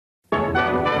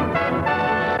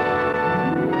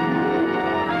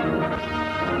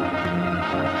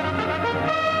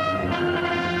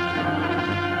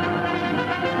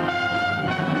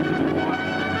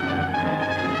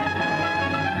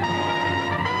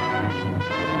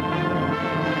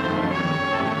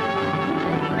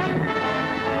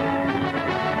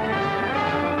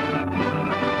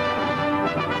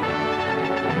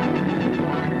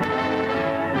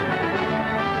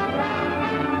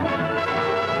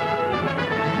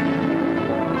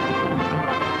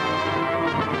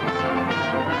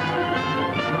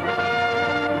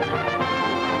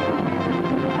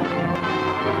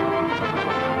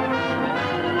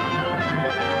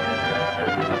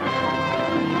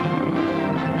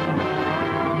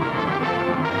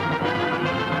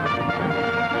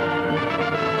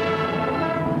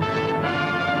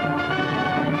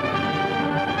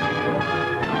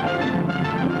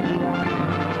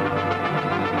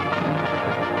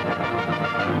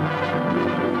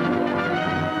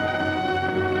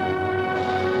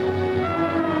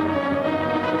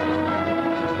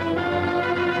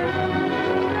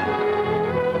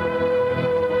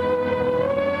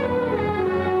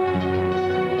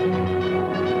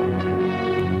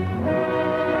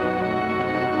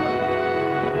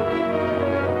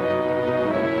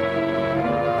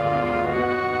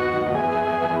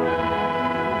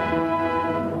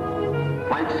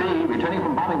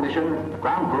mission.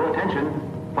 Ground crew,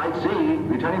 attention. Flight C,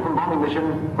 returning from bombing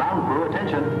mission. Ground crew,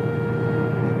 attention.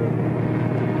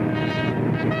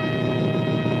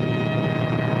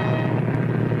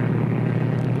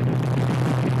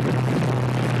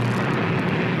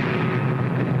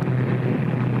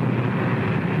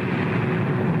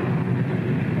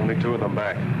 Two of them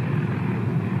back.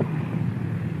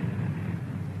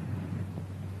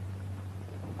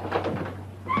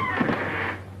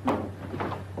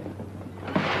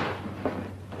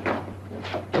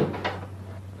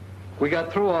 We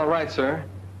got through all right, sir.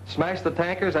 Smashed the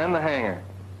tankers and the hangar.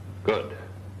 Good.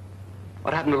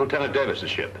 What happened to Lieutenant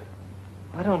Davis's ship?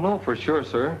 I don't know for sure,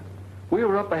 sir. We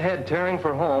were up ahead tearing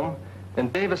for home,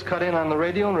 and Davis cut in on the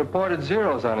radio and reported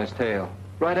zeros on his tail.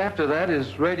 Right after that,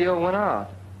 his radio went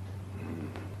out.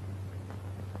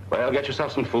 Well, get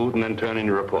yourself some food and then turn in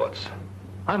your reports.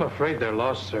 I'm afraid they're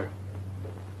lost, sir.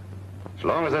 As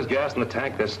long as there's gas in the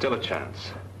tank, there's still a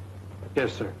chance.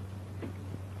 Yes, sir.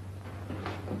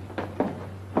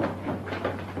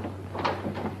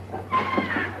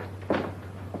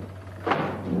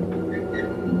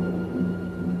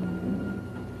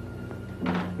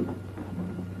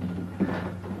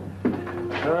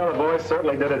 Well, the boys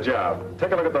certainly did a job.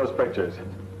 Take a look at those pictures.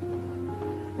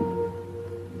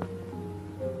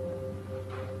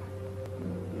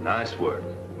 Nice work.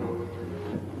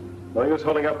 No use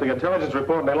holding up the intelligence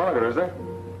report any longer, is there?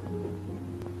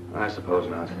 I suppose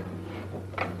not.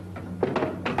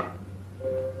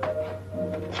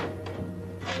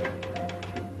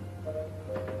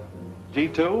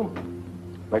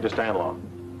 G2, Major Stanlaw.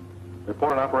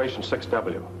 Report on Operation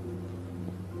 6W.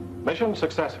 Mission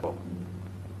successful.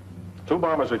 2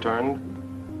 bombers returned,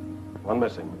 1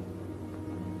 missing.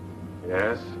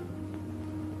 Yes.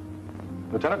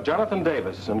 Lieutenant Jonathan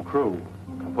Davis and crew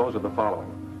composed of the following.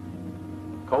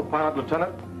 Co-pilot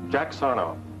Lieutenant Jack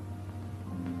Sarnoff.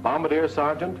 Bombardier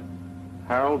Sergeant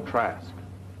Harold Trask.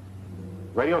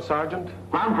 Radio Sergeant.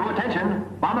 Ground crew, attention.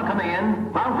 Bomber coming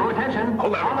in. Ground crew, attention.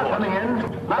 Hold that Bomber report. coming in.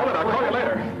 Hold it, I'll call you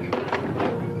later.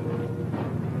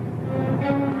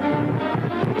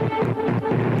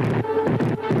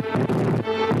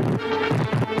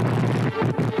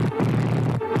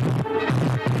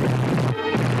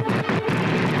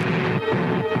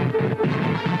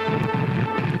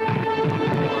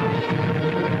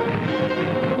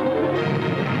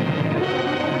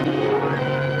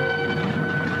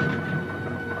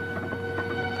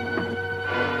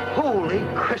 Holy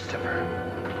Christopher.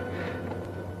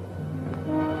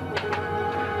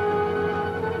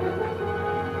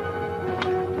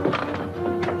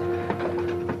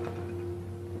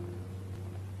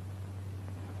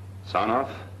 Sarnoff?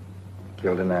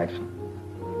 Killed in action.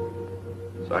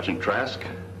 Sergeant Trask?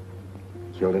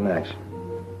 Killed in action.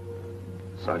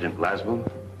 Sergeant Laswell?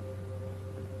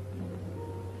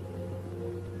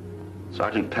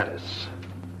 Sergeant Pettis?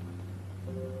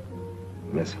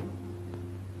 Missing.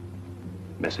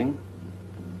 Missing?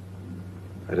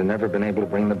 I'd have never been able to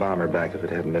bring the bomber back if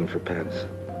it hadn't been for Pettis.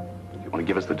 If you want to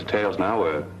give us the details now,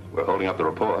 we're holding up the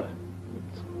report.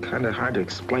 It's kind of hard to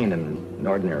explain in an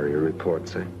ordinary report,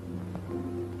 say.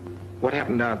 What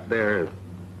happened out there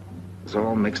is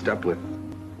all mixed up with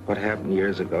what happened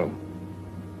years ago.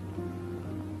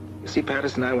 You see,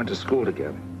 Pettis and I went to school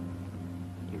together.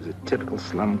 He was a typical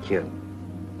slum kid,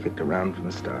 kicked around from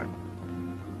the start.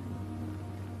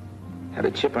 Had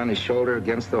a chip on his shoulder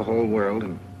against the whole world,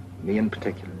 and me in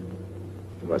particular.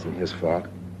 It wasn't his fault.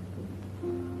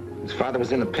 His father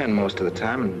was in the pen most of the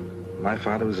time, and my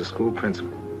father was a school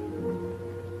principal.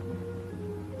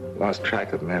 Lost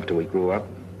track of him after we grew up,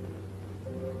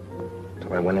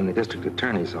 until I went in the district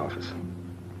attorney's office.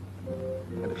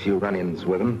 Had a few run-ins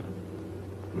with him.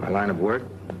 In my line of work,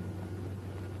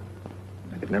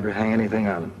 I could never hang anything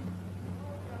on him.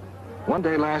 One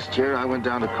day last year, I went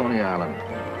down to Coney Island,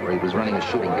 where he was running a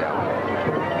shooting gallery.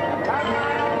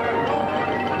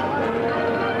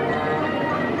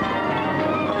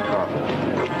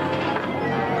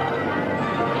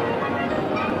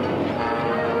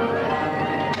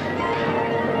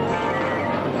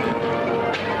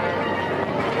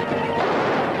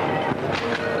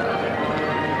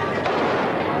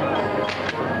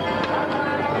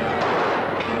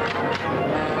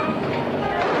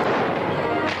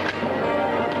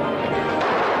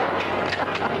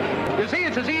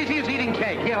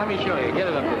 Let me show you. Get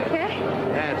it up there. Okay.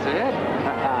 That's it.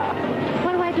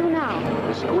 What do I do now?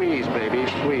 Squeeze, baby,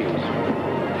 squeeze.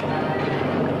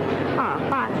 Oh,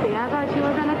 Foxy, I thought you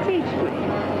were going to teach me.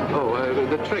 Oh,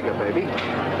 the trigger, baby.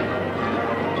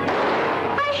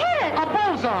 I hit it! A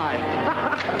bullseye!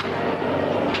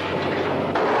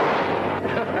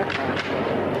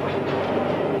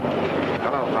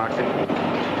 Hello. Foxy.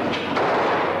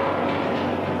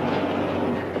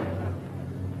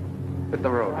 Hit the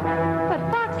road. But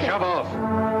Foxy... Shove off.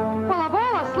 Well, of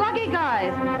all the sluggy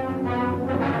guys.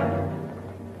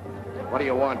 What do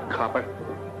you want, copper?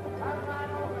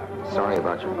 Sorry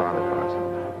about your father, Foxy.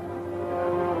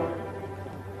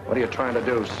 What are you trying to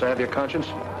do, salve your conscience?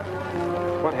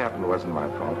 What happened wasn't my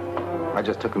fault. I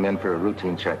just took him in for a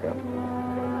routine checkup.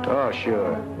 Oh,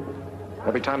 sure.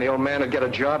 Every time the old man would get a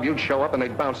job, you'd show up and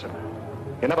they'd bounce him.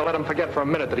 You never let him forget for a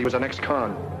minute that he was an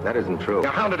ex-con. That isn't true. You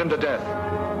hounded him to death.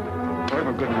 I have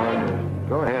a good mind.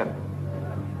 Go ahead.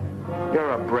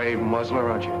 You're a brave muzzler,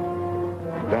 aren't you?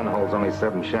 The gun holds only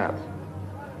 7 shots.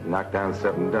 You knocked down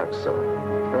 7 ducks, so...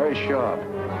 Very sharp.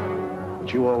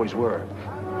 But you always were.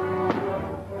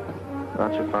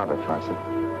 About your father, Foxy.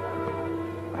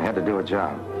 I had to do a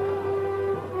job.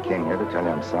 Came here to tell you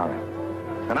I'm sorry.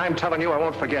 And I'm telling you I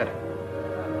won't forget.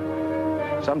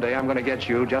 Someday I'm going to get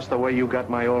you just the way you got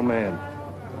my old man.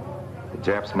 The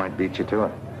Japs might beat you to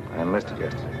it. I enlisted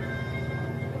yesterday.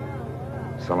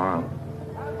 So long.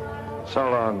 So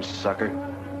long, sucker.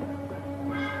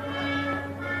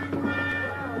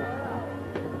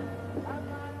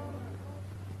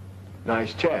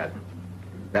 Nice Chad.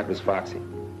 That was Foxy.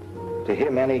 To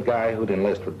him, any guy who'd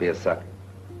enlist would be a sucker.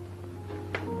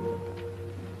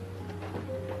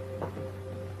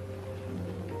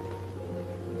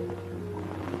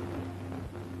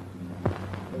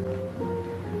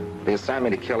 They assigned me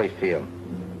to Kelly Field.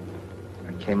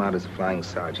 I came out as a flying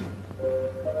sergeant.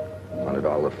 Wanted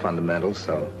all the fundamentals,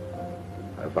 so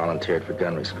I volunteered for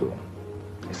gunnery school.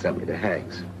 They sent me to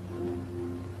Hague's.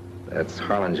 That's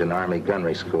Harlingen Army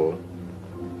Gunnery School,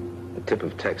 the tip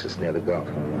of Texas near the Gulf.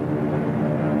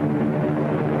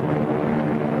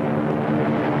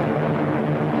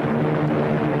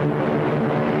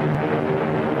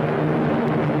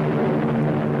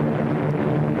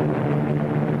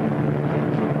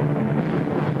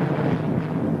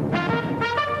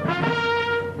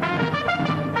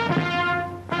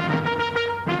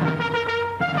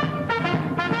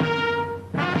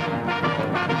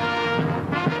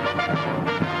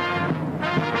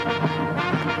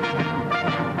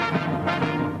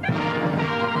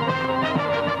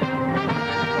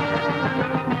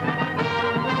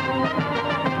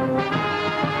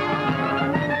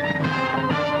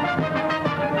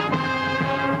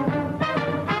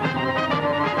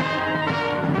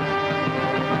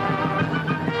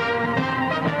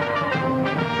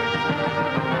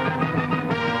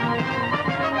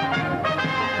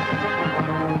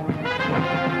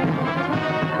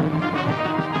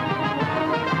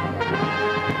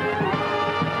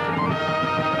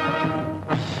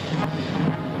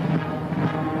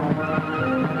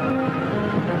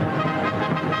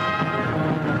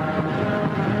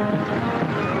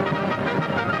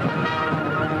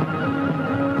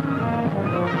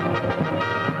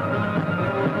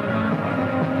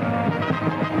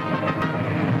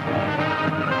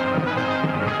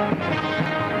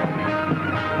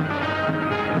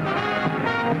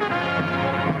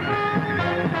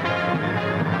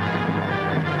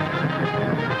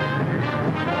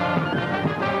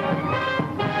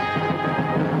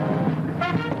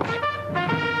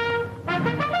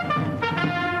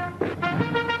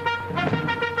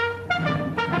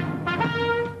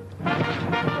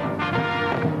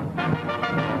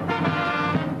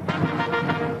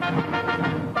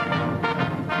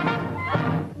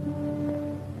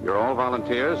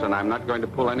 And I'm not going to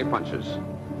pull any punches.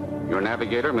 Your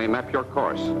navigator may map your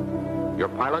course. Your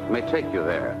pilot may take you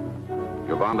there.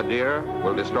 Your bombardier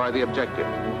will destroy the objective.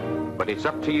 But it's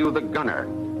up to you, the gunner,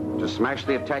 to smash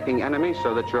the attacking enemy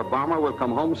so that your bomber will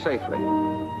come home safely.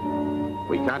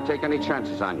 We can't take any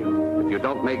chances on you. If you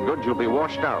don't make good, you'll be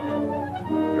washed out.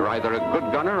 You're either a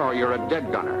good gunner or you're a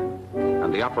dead gunner.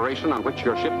 And the operation on which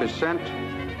your ship is sent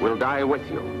will die with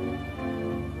you.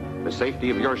 The safety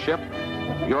of your ship,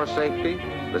 your safety,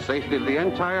 the safety of the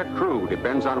entire crew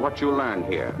depends on what you learn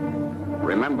here.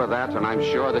 Remember that, and I'm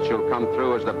sure that you'll come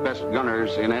through as the best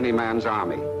gunners in any man's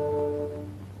army.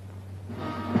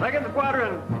 Second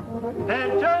squadron,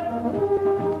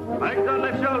 attention! Flanks on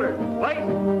left shoulder, place!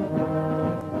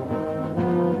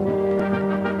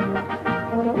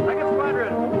 Second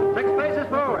squadron, 6 paces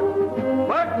forward.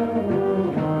 Mark!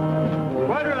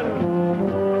 Squadron,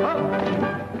 up!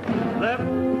 Left,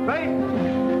 face!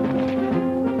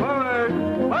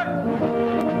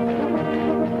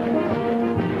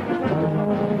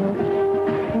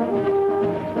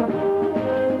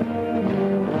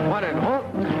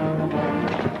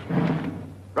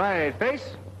 Right,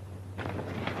 face.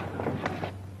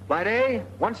 Flight A,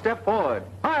 1 step forward.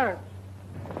 Fire!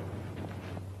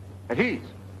 At ease.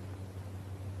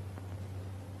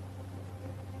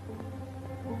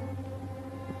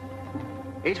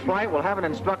 Each flight will have an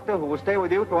instructor who will stay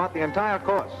with you throughout the entire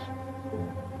course.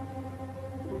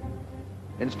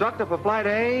 Instructor for Flight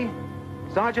A,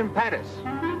 Sergeant Pattis.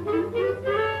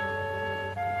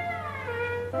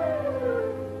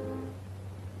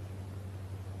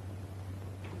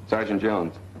 Sergeant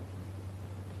Jones.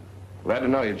 Glad to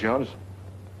know you, Jones.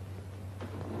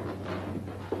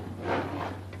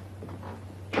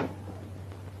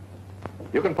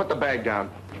 You can put the bag down.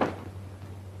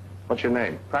 What's your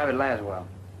name? Private Laswell.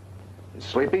 You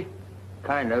sleepy?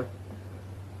 Kind of.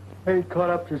 Hey, caught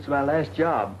up since my last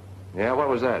job. Yeah, what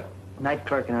was that? Night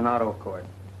clerk in an auto court.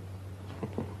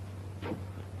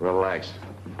 Relax.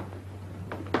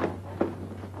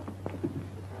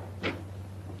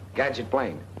 Gadget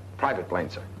plane. Private plane,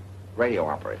 sir. Radio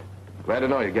operator. Glad to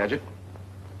know you, Gadget.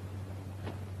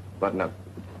 Button up.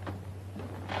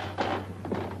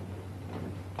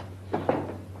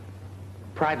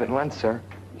 Private one, sir.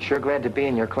 Sure glad to be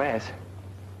in your class.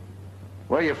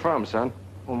 Where are you from, son?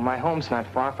 Well, my home's not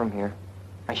far from here.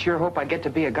 I sure hope I get to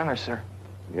be a gunner, sir.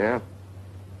 Yeah?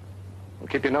 Well,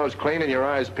 keep your nose clean and your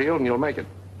eyes peeled, and you'll make it.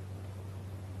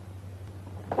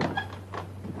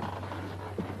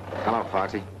 Hello,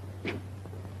 Foxy.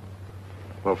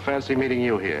 Well, fancy meeting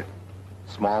you here.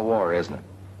 Small war, isn't it?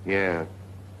 Yeah.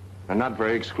 And not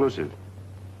very exclusive.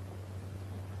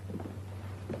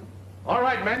 All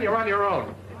right, men, you're on your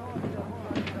own.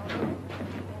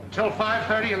 Till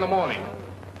 5:30 in the morning.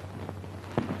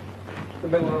 The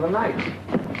middle of the night.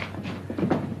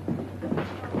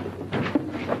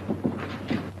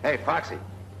 Hey, Foxy.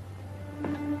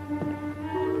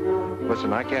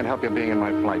 Listen, I can't help you being in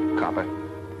my flight, copper.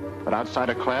 But outside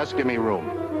of class, give me room.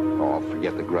 Oh,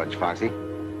 forget the grudge, Foxy.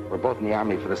 We're both in the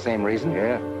Army for the same reason.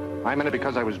 Yeah? I'm in it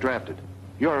because I was drafted.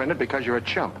 You're in it because you're a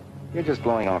chump. You're just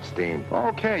blowing off steam.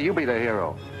 Okay, you be the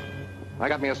hero. I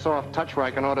got me a soft touch where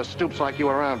I can order stoops like you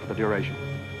around for the duration.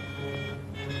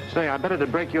 Say, I bet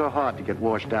it'd break your heart to get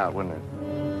washed out, wouldn't it?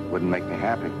 Wouldn't make me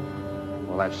happy.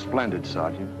 Well, that's splendid,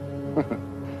 Sergeant.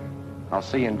 I'll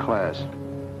see you in class.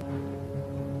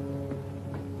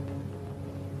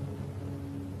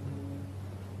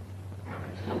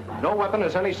 No weapon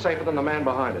is any safer than the man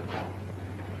behind it.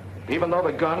 Even though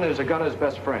the gun is a gunner's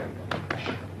best friend.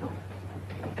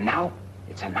 And now,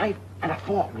 it's a knife and a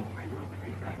fork.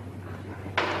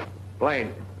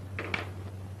 Blaine.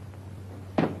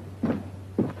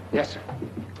 Yes,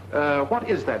 sir. What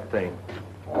is that thing?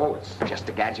 Oh, it's just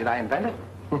a gadget I invented.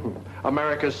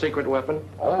 America's secret weapon?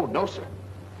 Oh, no, sir.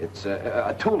 It's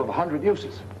a tool of 100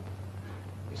 uses.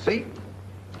 You see?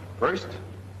 First,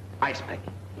 ice pick.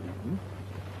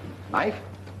 Knife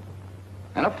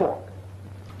and a fork.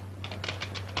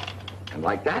 And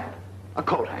like that, a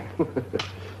coat hanger.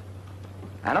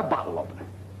 And a bottle opener.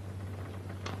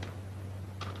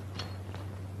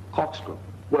 Corkscrew.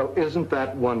 Well, isn't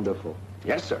that wonderful?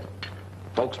 Yes, sir.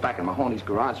 Folks back in Mahoney's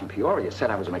garage in Peoria said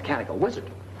I was a mechanical wizard.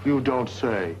 You don't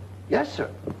say. Yes, sir.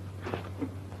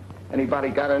 Anybody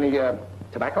got any,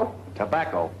 tobacco?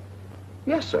 Tobacco?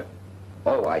 Yes, sir.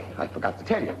 Oh, I forgot to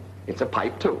tell you. It's a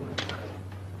pipe, too.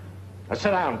 Now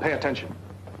sit down, pay attention.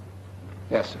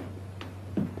 Yes, sir.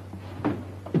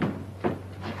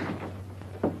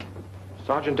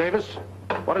 Sergeant Davis,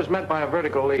 what is meant by a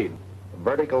vertical lead? A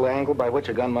vertical angle by which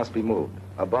a gun must be moved,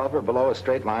 above or below a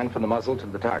straight line from the muzzle to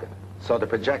the target, so the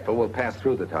projectile will pass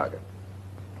through the target.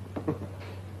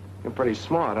 You're pretty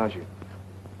smart, aren't you?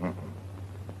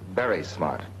 Very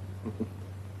smart.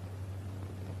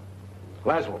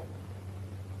 Laswell.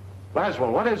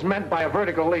 Laswell, what is meant by a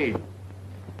vertical lead?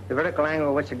 The vertical angle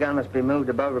at which the gun must be moved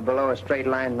above or below a straight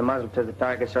line from the muzzle to the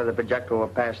target so the projectile will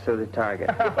pass through the target.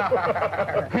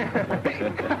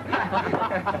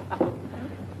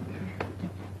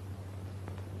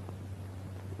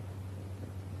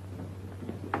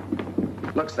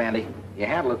 Look, Sandy, you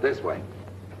handle it this way.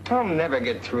 I'll never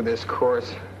get through this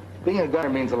course. Being a gunner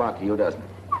means a lot to you, doesn't it?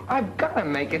 I've got to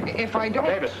make it. If I don't...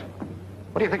 Davis,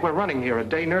 what do you think we're running here, a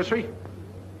day nursery?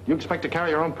 You expect to carry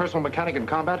your own personal mechanic in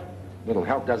combat? Little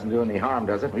help doesn't do any harm,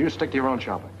 does it? Well, you stick to your own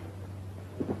chopper.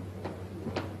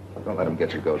 Don't let him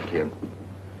get your goat, kid.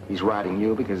 He's riding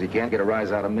you because he can't get a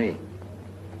rise out of me.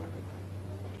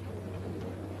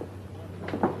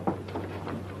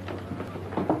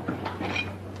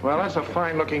 Well, that's a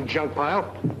fine-looking junk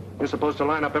pile. You're supposed to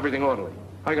line up everything orderly.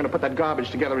 How are you going to put that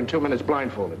garbage together in 2 minutes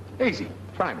blindfolded? Easy.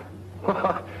 Try me.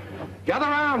 Gather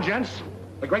around, gents.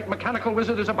 The great mechanical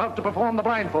wizard is about to perform the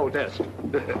blindfold test.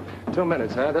 2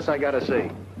 minutes, huh? This I gotta see.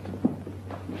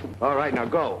 All right, now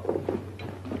go.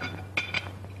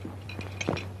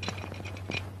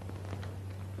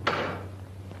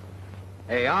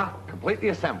 Hey, completely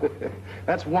assembled.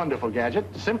 That's wonderful, Gadget.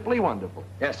 Simply wonderful.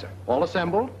 Yes, sir. All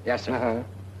assembled? Yes, sir. Uh-huh.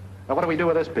 Now, what do we do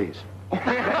with this piece? There's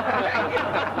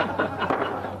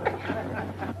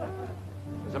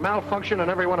a malfunction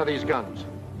in every one of these guns.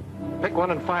 Pick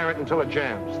one and fire it until it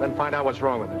jams, then find out what's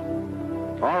wrong with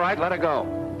it. All right, let it go.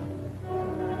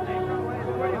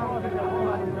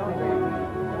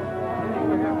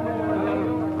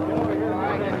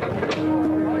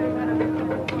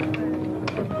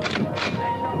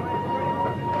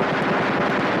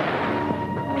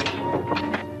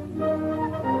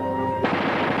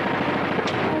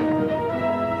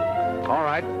 All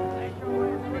right.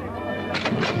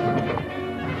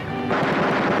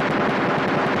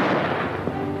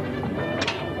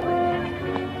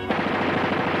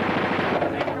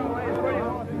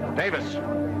 Davis,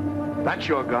 that's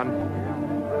your gun.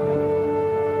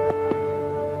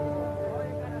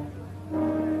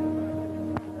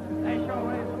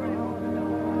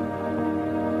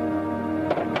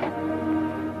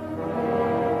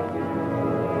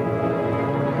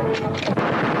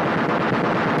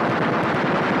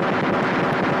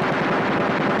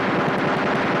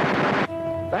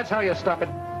 That's how you stop it.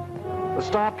 The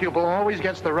star pupil always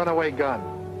gets the runaway gun.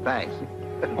 Thanks.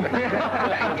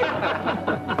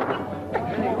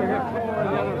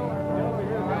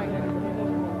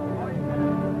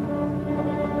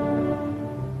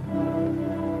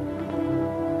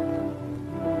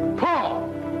 Pull!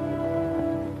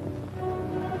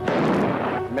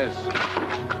 Miss.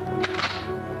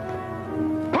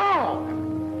 Pull!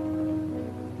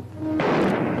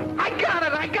 I got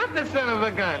it! I got the son of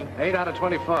a gun! 8 out of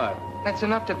 25. That's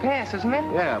enough to pass, isn't it?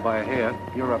 Yeah, by a hair.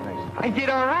 You're up next. I did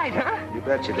all right, huh? You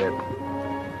bet you did.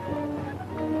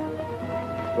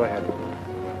 Go ahead.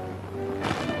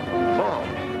 Pull.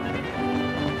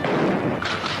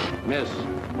 Miss.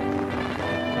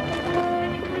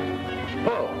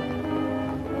 Pull.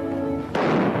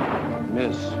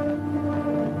 Miss.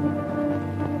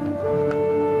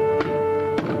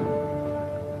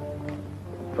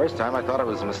 First time I thought it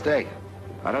was a mistake.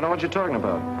 I don't know what you're talking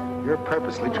about. You're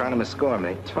purposely trying to misscore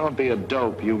me. Don't be a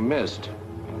dope. You missed.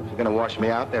 If you're gonna wash me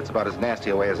out, that's about as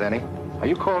nasty a way as any. Are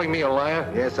you calling me a liar?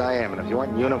 Yes, I am. And if you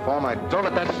weren't in uniform, I'd... Don't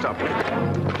let that stop you.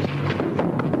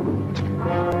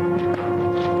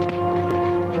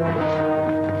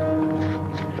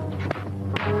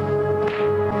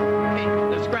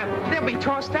 The scrap, they'll be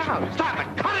tossed out. Stop it!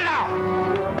 Cut it out!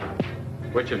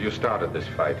 Which of you started this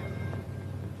fight?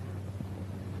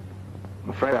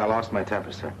 I'm afraid I lost my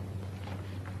temper, sir.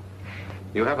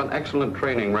 You have an excellent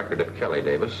training record at Kelly,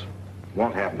 Davis.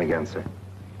 Won't happen again, sir.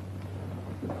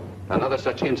 Another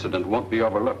such incident won't be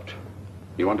overlooked.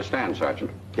 You understand, Sergeant?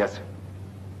 Yes, sir.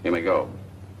 You may go.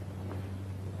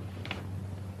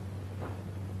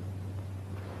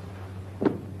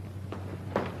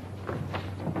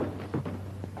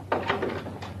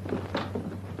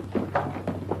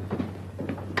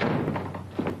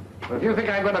 If you think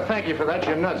I'm going to thank you for that,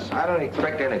 you're nuts. I don't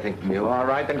expect anything from you. All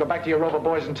right, then go back to your Rover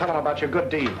boys and tell them about your good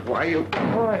deed. Why you...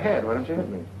 Go ahead. Why don't you hit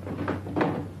me?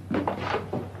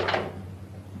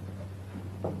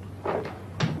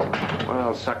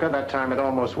 Well, sucker, that time it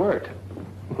almost worked.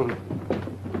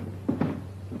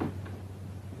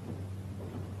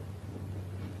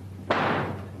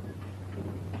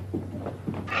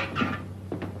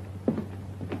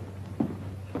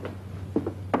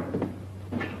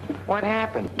 What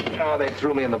happened? Oh, they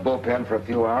threw me in the bullpen for a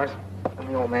few hours. And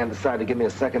the old man decided to give me a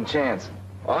second chance.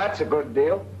 Well, that's a good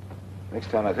deal. Next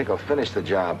time, I think I'll finish the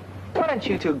job. Why don't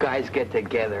you two guys get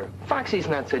together? Foxy's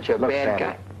not such a Look, bad Sandy,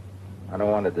 guy. I don't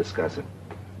want to discuss it.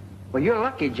 Well, you're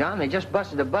lucky, John. They just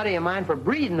busted a buddy of mine for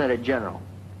breathing at a general.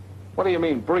 What do you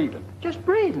mean, breathing? Just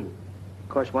breathing. Of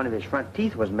course, one of his front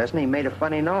teeth was missing. He made a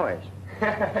funny noise.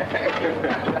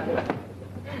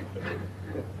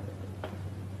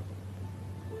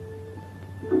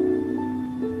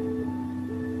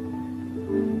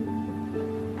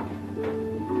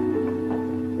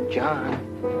 John.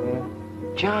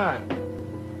 John.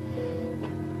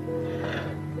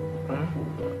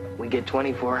 We get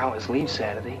 24 hours leave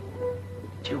Saturday.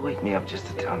 Did you wake me up just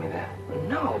to tell me that?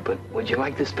 No, but would you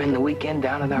like to spend the weekend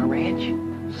down at our ranch?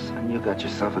 Son, you got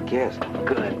yourself a guest.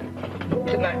 Good.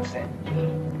 Good night, Sam.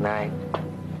 Night.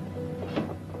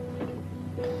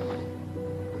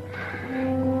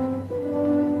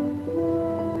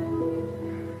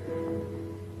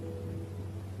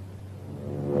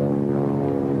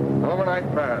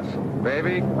 Overnight pass.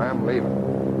 Baby, I'm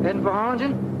leaving. Heading for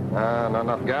Harlingen? Not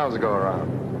enough gals to go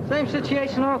around. Same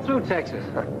situation all through Texas.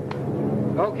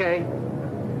 Okay.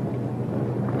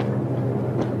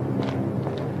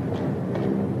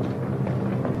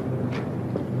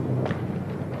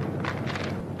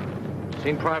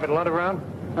 Seen Private Ludd around?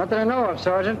 Not that I know of,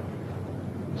 Sergeant.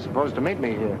 Supposed to meet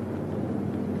me here.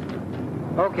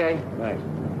 Okay. Thanks.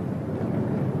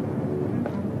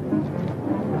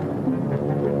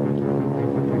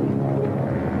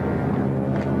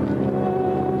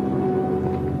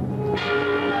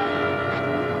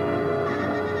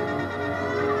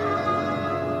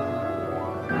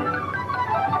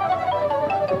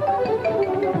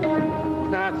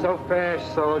 Not so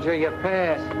fast, soldier. You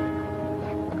passed.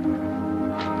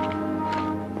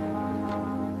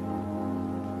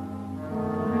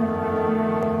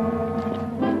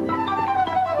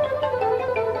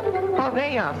 Oh,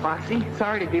 there you are, Foxy.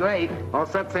 Sorry to be late. All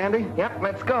set, Sandy? Yep,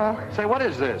 let's go. Say, what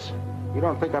is this? You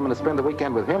don't think I'm going to spend the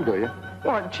weekend with him, do you?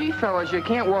 Well, gee, fellas, you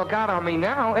can't walk out on me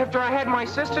now after I had my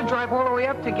sister drive all the way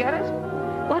up to get us.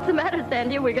 What's the matter,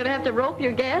 Sandy? We're going to have to rope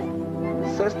your guests?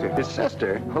 Sister. His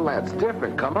sister? Well, that's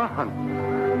different. Come on.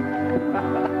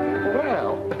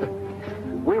 Well,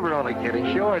 we were only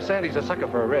kidding. Sure, Sandy's a sucker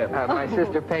for a rib. My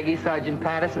sister Peggy, Sergeant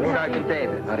Patterson, Sergeant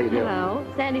Davis. How do you do? Hello.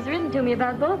 Sandy's written to me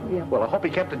about both of you. Well, I hope he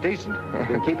kept it decent.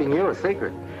 Been keeping you a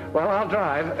secret. Well, I'll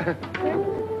drive.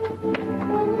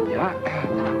 Yeah.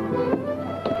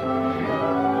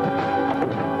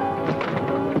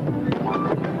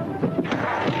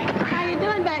 How you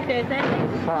doing back there,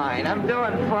 Sandy? Fine, I'm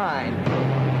doing fine.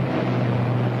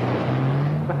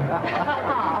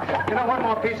 You know, one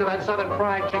more piece of that southern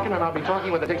fried chicken and I'll be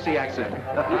talking with a Dixie accent.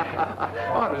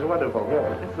 Oh, it was wonderful,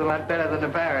 really. It's a lot better than the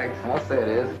barracks. I'll say it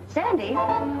is. Sandy,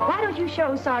 why don't you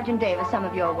show Sergeant Davis some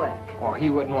of your work? Oh, he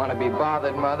wouldn't want to be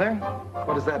bothered, Mother.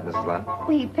 What is that, Mrs. Lund? Well,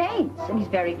 he paints, and he's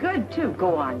very good, too.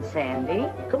 Go on, Sandy.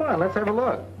 Come on, let's have a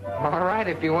look. All right,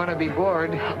 if you want to be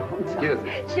bored. Excuse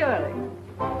me. Surely.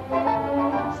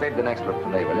 Save the next look for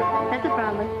me, will you? That's a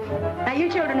promise. Now, you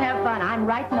children have fun. I'm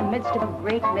right in the midst of a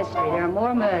great mystery. There are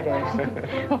more murders.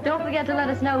 Don't forget to let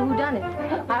us know who done it.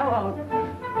 I won't.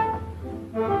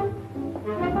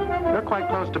 You're quite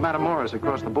close to Matamoros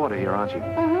across the border here, aren't you?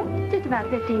 Mm-hmm. Just about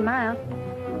 15 miles.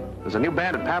 There's a new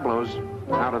band at Pablo's.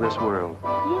 Out of this world.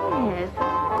 Yes.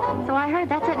 So I heard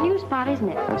that's that new spot, isn't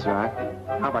it? That's right.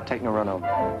 How about taking a run over?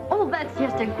 Oh, that's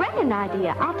just a grand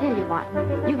idea. I'll tell you what.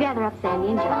 You gather up Sandy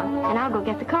and John, and I'll go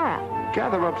get the car out.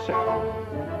 Gather up,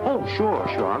 Oh, sure.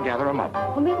 I'll gather them up.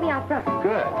 Well, meet me out front.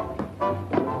 Good.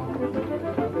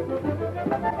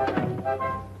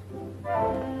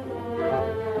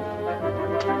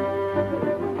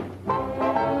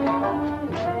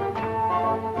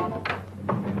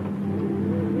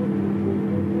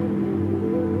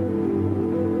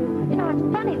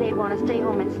 They'd want to stay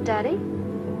home and study.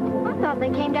 I thought they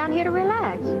came down here to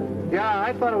relax. Yeah,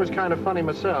 I thought it was kind of funny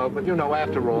myself, but you know,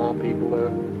 after all, people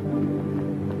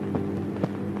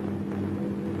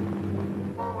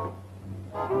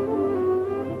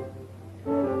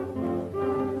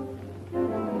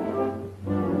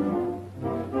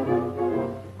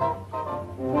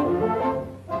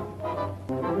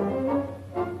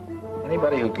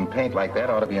Anybody who can paint like that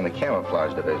ought to be in the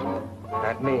camouflage division.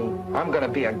 Not me. I'm going to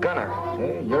be a gunner.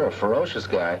 Hey, you're a ferocious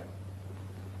guy.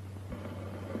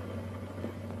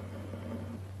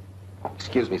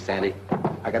 Excuse me, Sandy.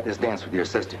 I got this dance with your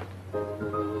sister.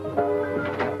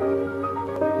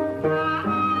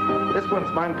 This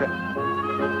one's mine.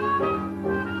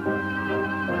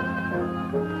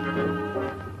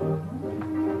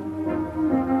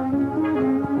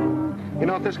 You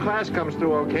know, if this class comes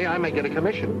through okay, I may get a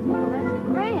commission. Well, that's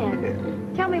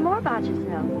grand. Tell me more about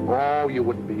yourself. Oh, you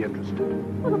wouldn't be interested.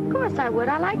 Well, of course I would.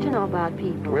 I like to know about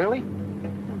people. Really?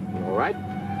 All right.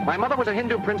 My mother was a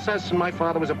Hindu princess and my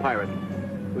father was a pirate.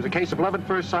 It was a case of love at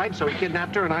first sight, so he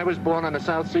kidnapped her and I was born on the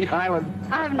South Sea Island.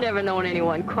 I've never known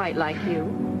anyone quite like you.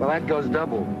 Well, that goes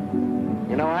double.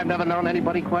 You know, I've never known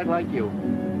anybody quite like you.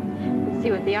 Let's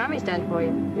see what the Army's done for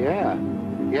you. Yeah.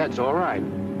 Yeah, it's all right.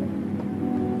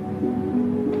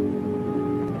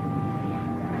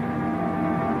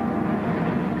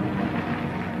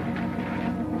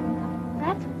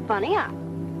 That's funny.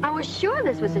 I was sure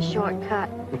this was a shortcut.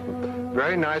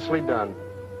 Very nicely done.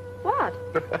 What?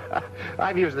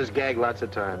 I've used this gag lots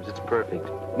of times. It's perfect.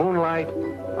 Moonlight,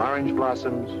 orange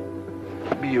blossoms.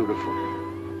 Beautiful.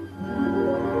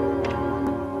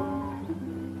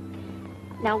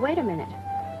 Now, wait a minute.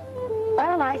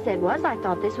 All I said was I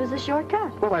thought this was a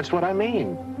shortcut. Well, that's what I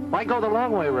mean. Why go the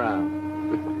long way round?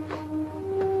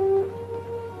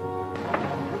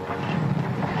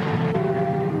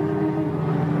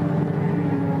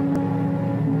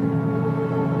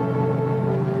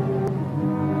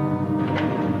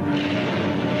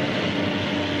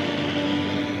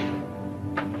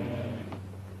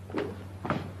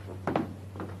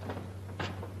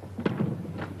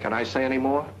 Can I say any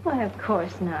more? Why, of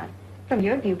course not. From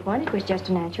your viewpoint, it was just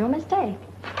a natural mistake.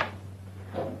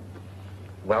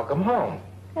 Welcome home.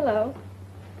 Hello.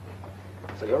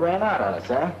 So you ran out on us,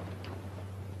 huh?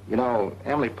 You know,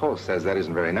 Emily Post says that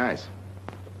isn't very nice.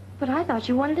 But I thought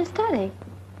you wanted to study.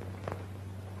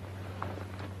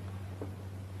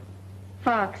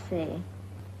 Foxy.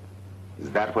 Is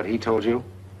that what he told you?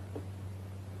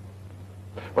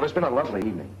 Well, it's been a lovely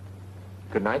evening.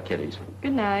 Good night, kiddies.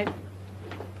 Good night.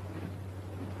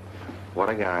 What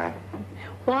a guy.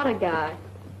 What a guy.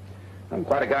 I'm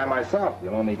quite a guy myself.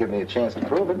 You'll only give me a chance to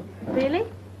prove it. Really?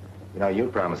 You know, you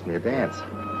promised me a dance.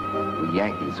 We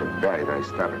Yankees are very, very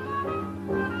stubborn.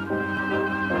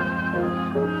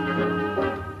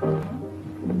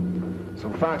 So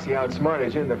Foxy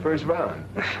outsmarted you in the first round.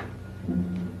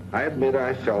 I admit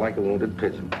I felt like a wounded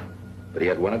pigeon, but he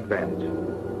had one advantage.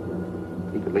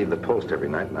 He could leave the post every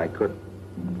night, and I couldn't.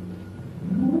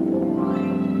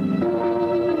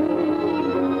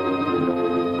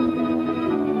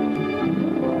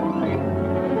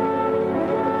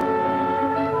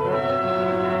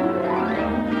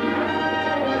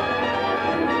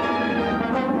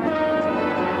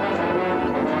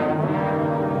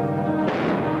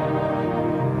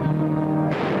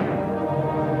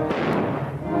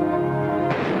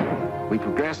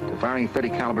 Firing 30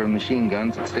 caliber machine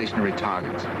guns at stationary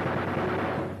targets.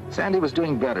 Sandy was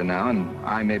doing better now, and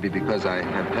I, maybe because I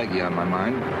had Peggy on my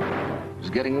mind, was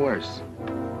getting worse.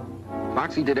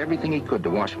 Foxy did everything he could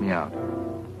to wash me out.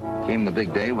 Came the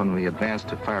big day when we advanced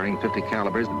to firing 50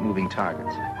 calibers at moving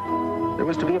targets. There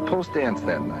was to be a post dance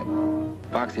that night.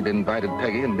 Foxy had invited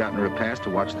Peggy and gotten her a pass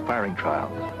to watch the firing trial.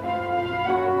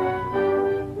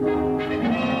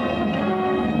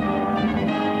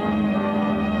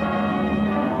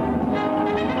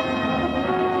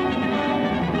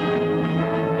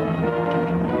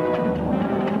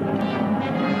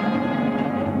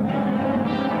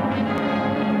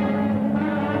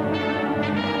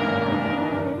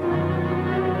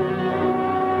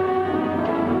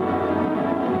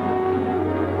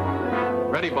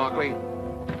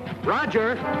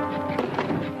 Roger.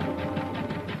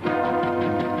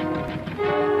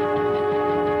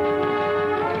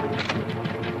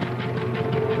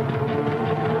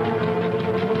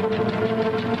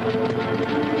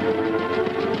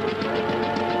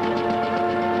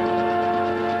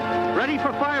 Ready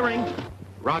for firing.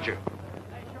 Roger.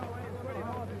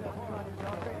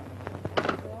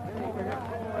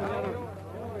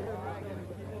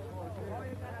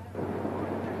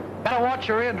 Better watch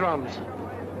your eardrums.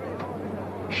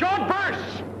 Short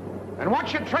bursts! And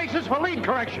watch your traces for lead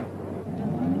correction.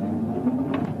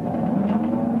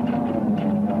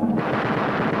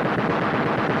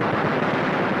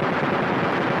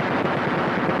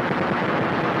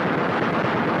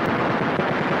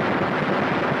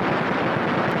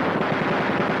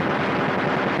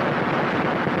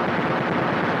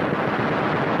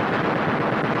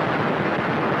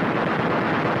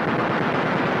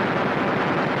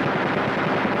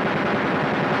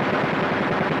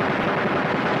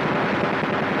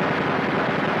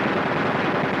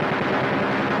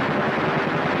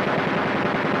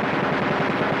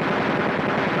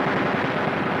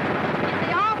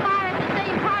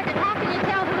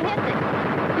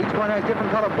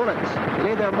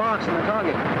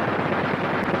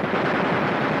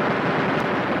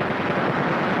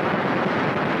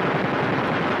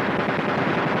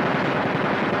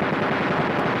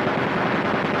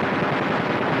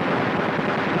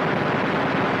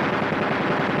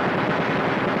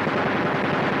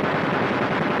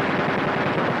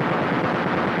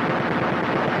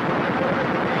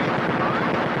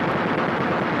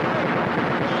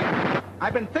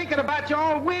 I've been thinking about you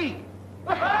all week.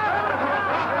 All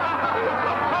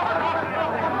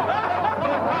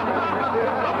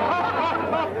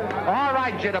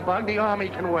right, Jitterbug, the Army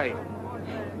can wait.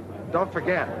 Don't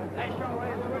forget.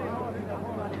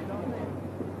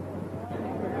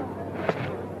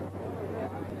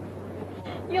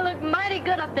 You look mighty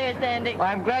good up there, Sandy. Well,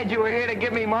 I'm glad you were here to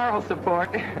give me moral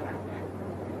support.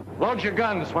 Load your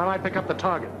guns while I pick up the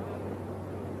target.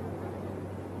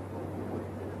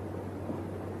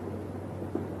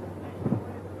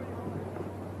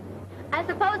 I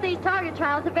suppose these target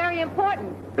trials are very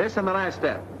important. This and the last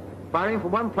step. Firing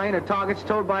from one plane at targets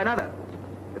towed by another.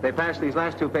 If they pass these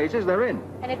last two phases, they're in.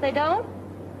 And if they don't?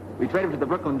 We trade them to the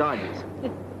Brooklyn Dodgers.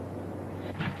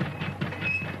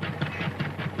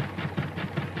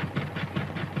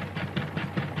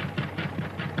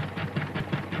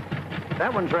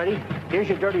 That one's ready. Here's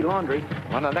your dirty laundry.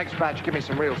 On the next batch, give me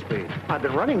some real speed. I've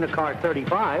been running the car at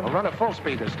 35. I'll run at full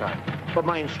speed this time. But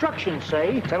my instructions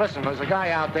say... Say, listen, there's a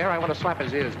guy out there. I want to slap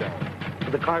his ears down.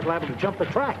 The car's liable to jump the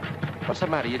track. What's the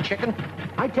matter, you chicken?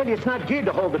 I tell you, it's not geared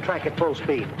to hold the track at full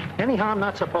speed. Anyhow, I'm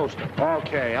not supposed to.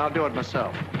 Okay, I'll do it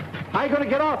myself. How you gonna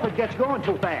get off if it gets going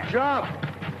too fast? Jump!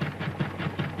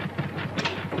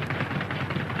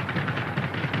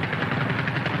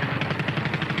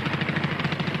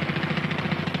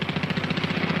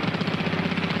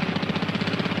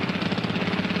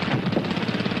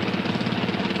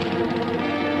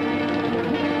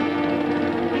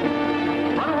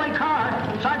 Runaway car,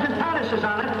 Sergeant Pattis is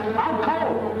on it. Out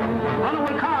cold.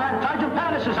 Runaway car, Sergeant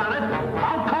Pattis is on it.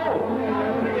 Out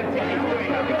cold.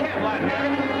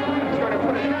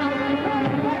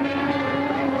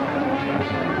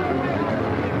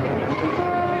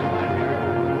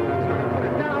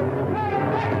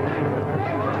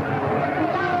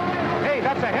 Hey,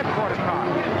 that's a headquarters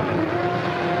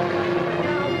car.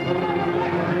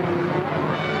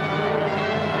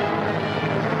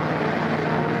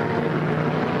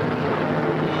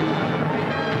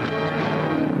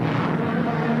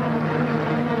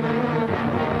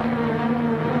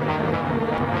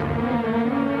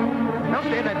 Don't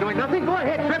stand there doing nothing. Go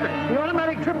ahead, trip it. The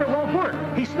automatic tripper won't work.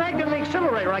 He snagged on the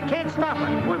accelerator. I can't stop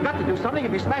it. We've got to do something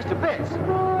if he smashed to bits.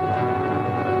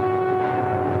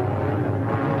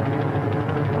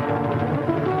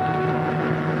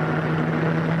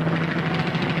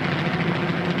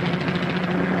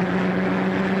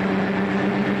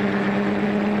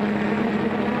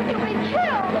 You'll be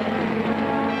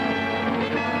killed.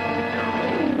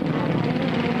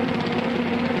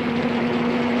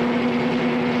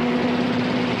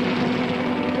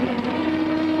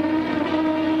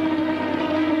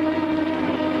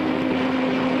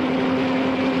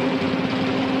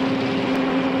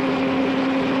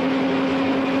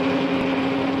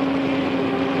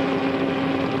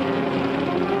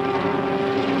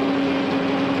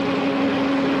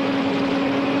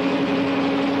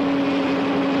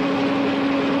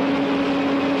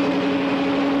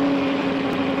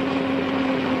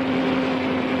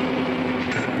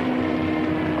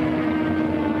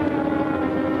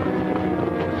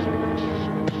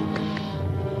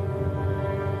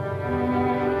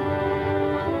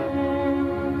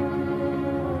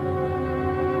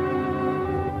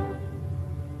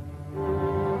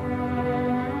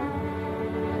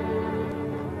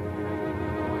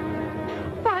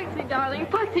 Foxy, darling.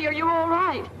 Foxy, are you all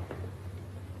right?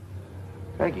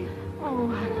 Peggy, Oh,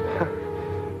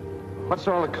 what's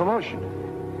all the commotion?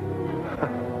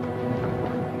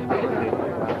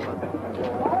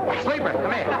 Sleeper,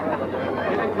 come here.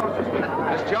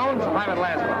 Miss Jones, Private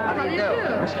Laswell. How do you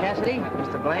do? Miss Cassidy,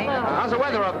 Mr. Blaine. How's the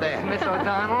weather up there? Miss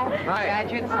O'Donnell. Hi.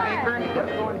 Gadget, Sleeper.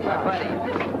 My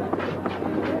buddy.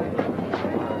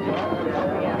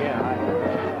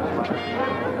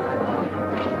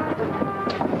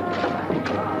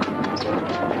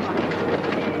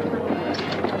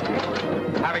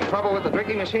 Having trouble with the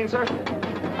drinking machine, sir?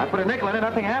 I put a nickel in it,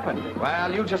 nothing happened.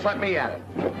 Well, you just let me at it.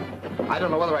 I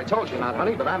don't know whether I told you or not,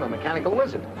 honey, but I'm a mechanical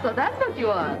wizard. So that's what you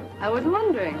are. I was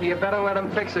wondering. You better let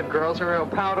him fix it, girls, or he'll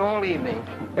pout all evening.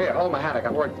 Here, hold my hat. I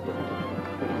got work to do.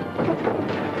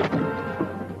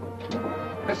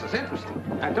 This is interesting.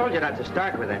 I told you not to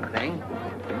start with that thing.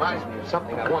 Reminds me of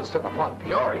something I once took upon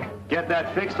Peoria. Get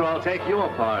that fixed or I'll take you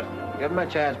apart. Give him a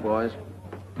chance, boys.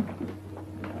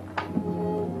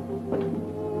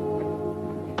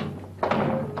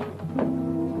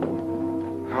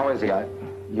 How is he?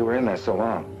 You were in there so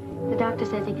long. the doctor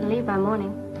says he can leave by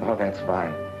morning. Oh, that's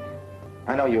fine.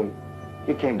 I know you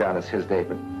came down as his day,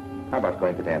 but how about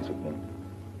going to dance with me?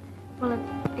 Well,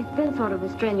 it's been sort of a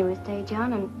strenuous day,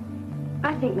 John, and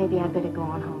I think maybe I'd better go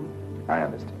on home. I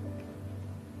understand.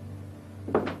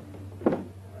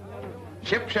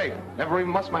 Ship shape. Never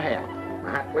even bust my hair.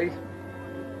 My hat, please.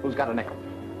 Who's got a nickel?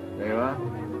 There you are.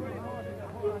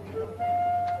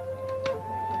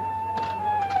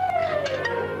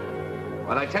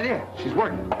 What'd I tell you? She's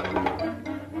working.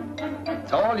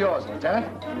 It's all yours, Lieutenant.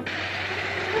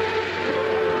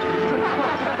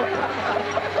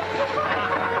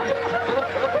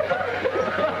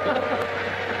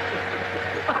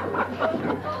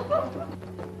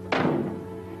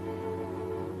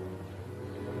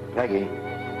 Peggy,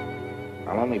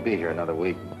 I'll only be here another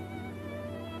week.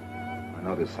 I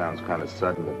know this sounds kind of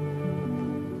sudden, but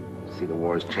see, the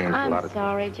war's changed a lot I'm of...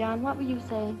 sorry, John. What were you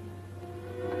saying?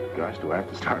 Gosh, do I have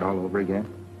to start all over again?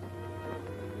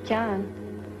 John,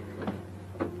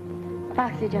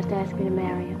 Foxy just asked me to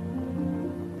marry him.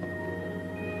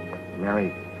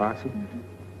 Marry Foxy?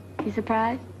 You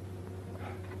surprised?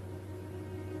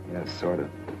 Yes, sort of.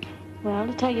 Well,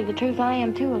 to tell you the truth, I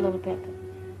am too a little bit. But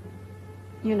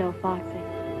you know Foxy.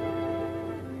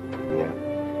 Yeah.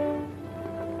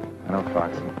 I know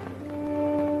Foxy.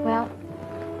 Well,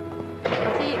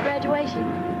 graduation.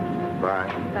 Bye.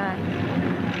 Bye.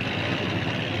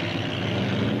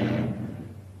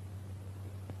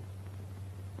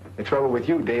 The trouble with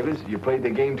you, Davis, you played the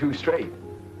game too straight.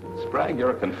 Sprague,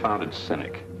 you're a confounded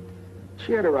cynic.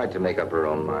 She had a right to make up her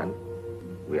own mind.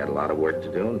 We had a lot of work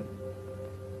to do,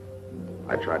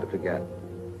 and I tried to forget.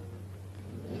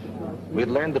 We'd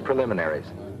learned the preliminaries.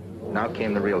 Now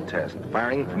came the real test,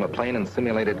 firing from a plane in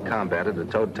simulated combat at a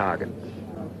towed target.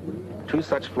 2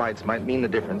 such flights might mean the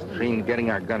difference between getting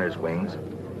our gunner's wings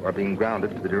or being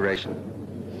grounded for the duration.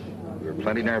 We were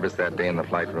plenty nervous that day in the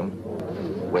flight room,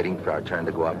 waiting for our turn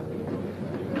to go up.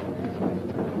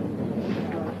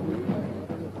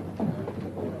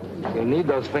 You'll need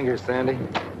those fingers, Sandy.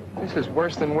 This is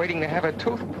worse than waiting to have a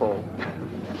tooth pulled.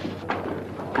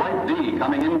 Flight D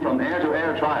coming in from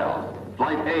air-to-air trials.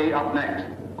 Flight A up next.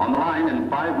 On the line in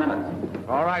 5 minutes.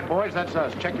 All right, boys, that's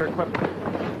us. Check your equipment.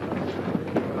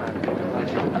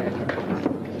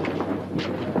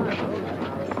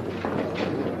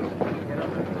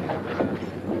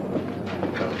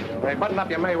 Hey, button up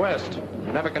your Mae West.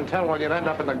 You never can tell when you'll end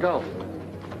up in the Gulf.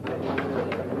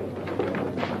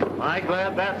 Am I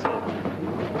glad that's over?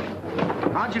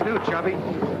 How'd you do, Chubby?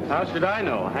 How should I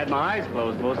know? I had my eyes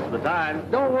closed most of the time.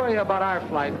 Don't worry about our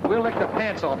flight. We'll lick the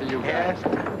pants off of you guys.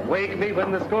 Wake me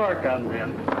when the score comes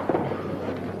in.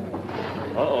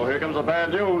 Uh-oh, here comes the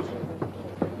bad news.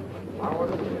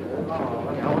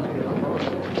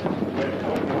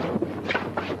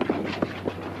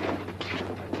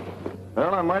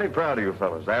 Well, I'm mighty proud of you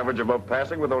fellas. Average above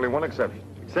passing with only one exception.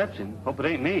 Exception? Hope it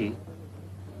ain't me.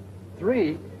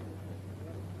 3?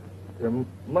 There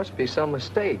must be some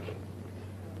mistake.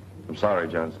 I'm sorry,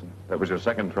 Johnston. That was your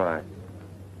second try.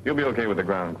 You'll be okay with the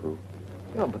ground crew.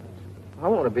 No, but I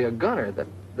want to be a gunner.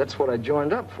 That's what I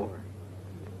joined up for.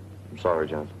 I'm sorry,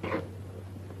 Johnston.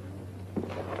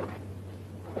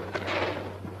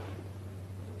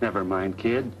 Never mind,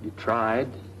 kid. You tried.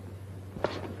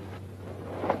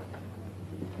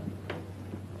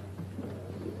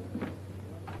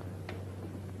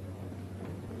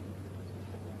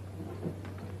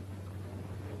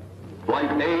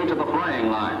 Flight A to the flying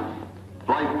line.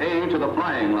 Flight A to the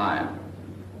flying line.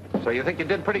 So you think you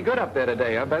did pretty good up there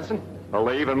today, huh, Benson? Well,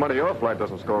 the even money your flight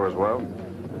doesn't score as well.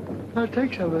 I'll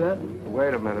take some of that.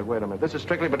 Wait a minute. This is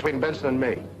strictly between Benson and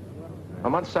me. A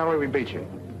month's salary, we beat you.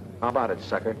 How about it,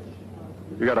 sucker?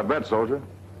 You got a bet, soldier.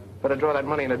 Better draw that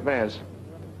money in advance.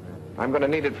 I'm going to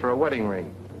need it for a wedding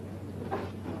ring.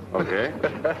 Okay.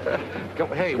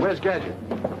 Hey, where's Gadget?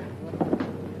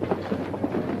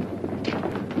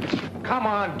 Come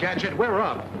on, Gadget, we're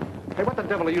up. Hey, what the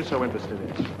devil are you so interested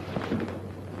in?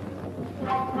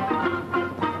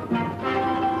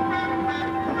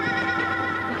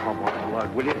 Come on,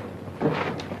 Lud, will you?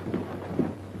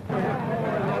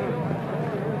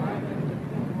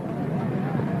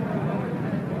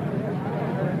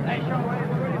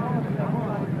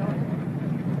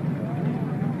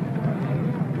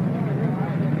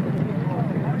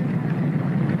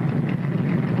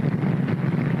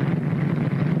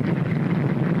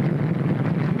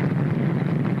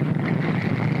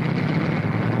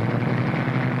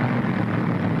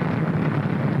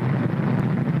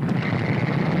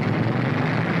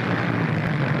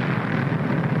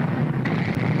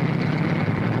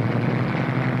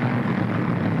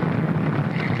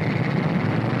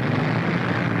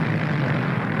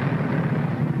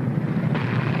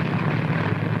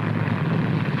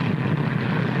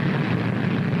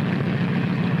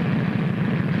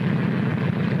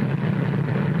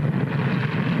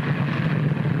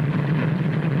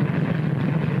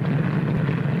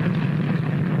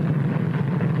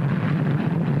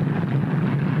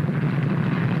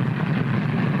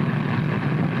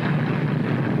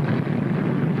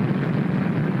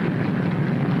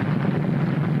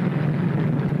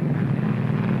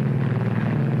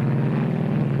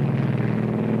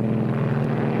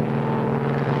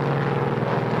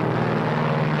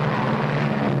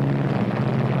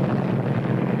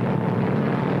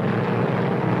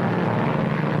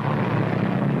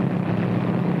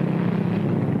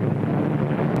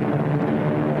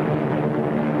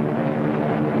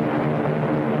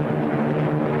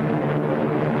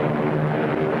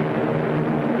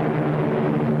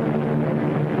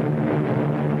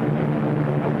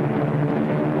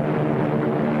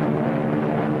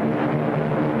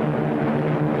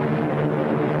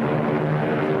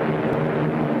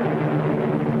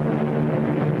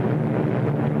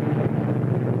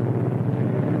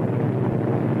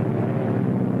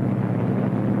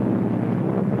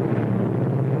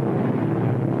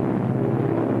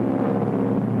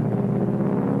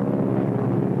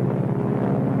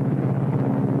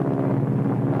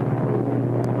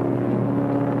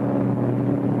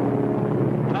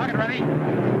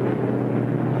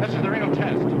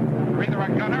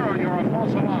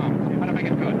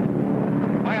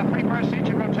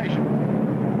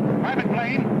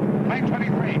 Plane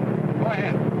 23. Go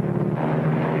ahead.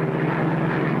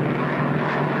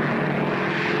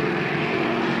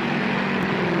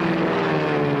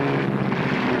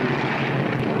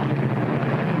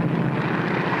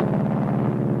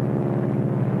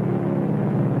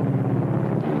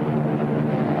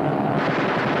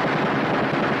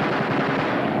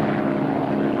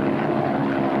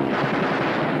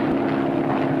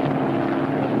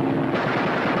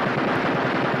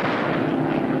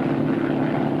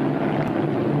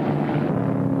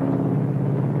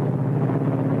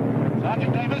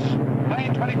 Sergeant Davis,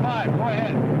 plane 25, go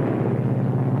ahead.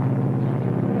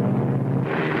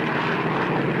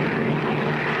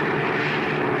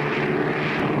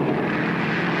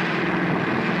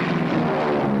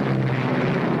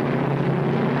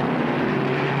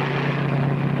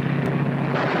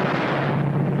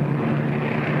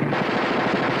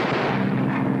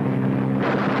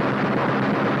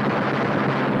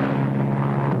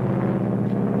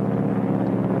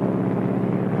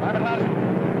 Private Lasky,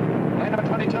 plane number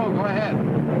 22, go ahead.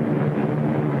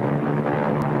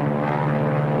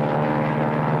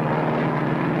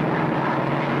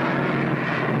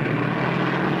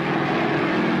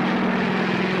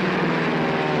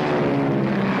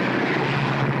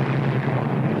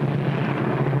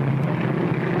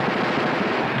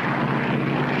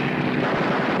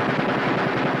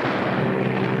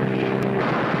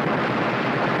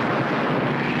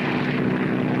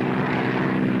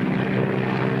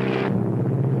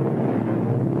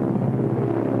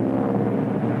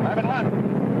 Private Lund,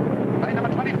 plane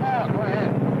number 24, go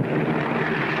ahead.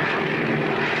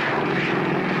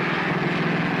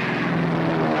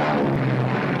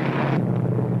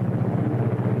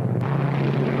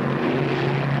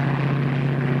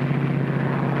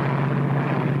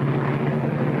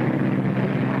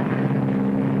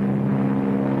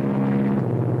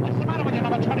 What's the matter with you,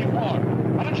 number 24?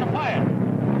 Why don't you fire?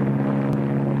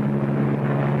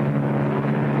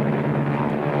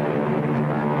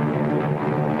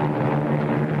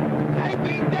 Take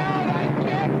me down! I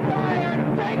can't fire!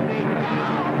 Take me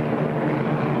down!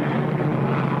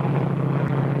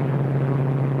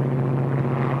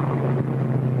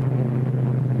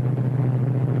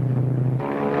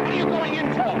 What are you going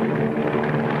in for?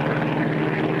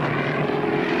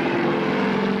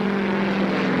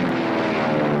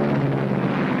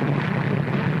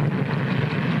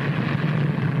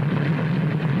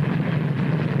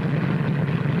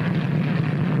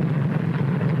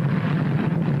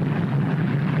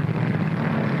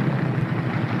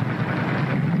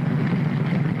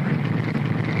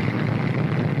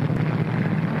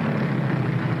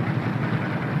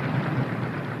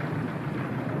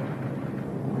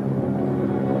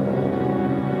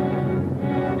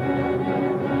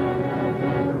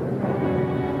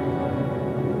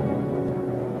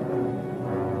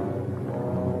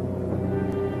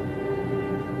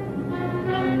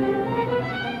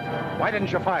 Why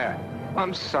didn't you fire?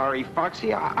 I'm sorry,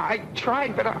 Foxy. I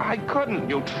tried, but I couldn't.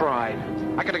 You tried.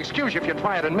 I could excuse you if you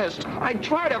tried and missed. I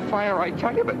tried to fire, I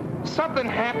tell you, but something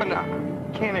happened. I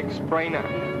can't explain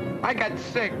it. I got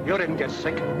sick. You didn't get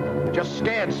sick. You're just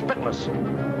scared, spitless.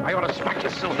 I ought to smack you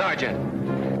still, Sergeant.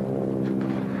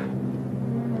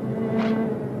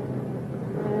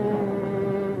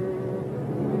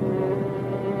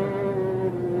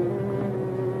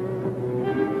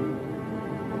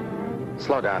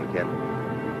 Slow down, kid.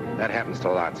 That happens to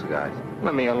lots of guys.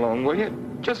 Let me alone, will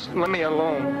you? Just let me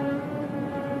alone.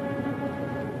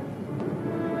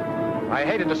 I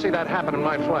hated to see that happen in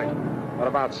my flight. What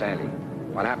about Sandy?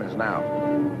 What happens now?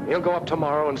 He'll go up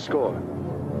tomorrow and score.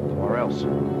 Or else.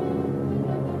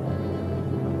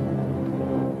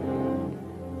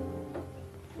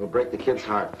 We'll break the kid's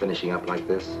heart finishing up like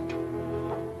this.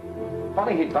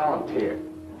 Funny he volunteered.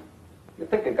 You'd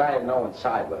think a guy would know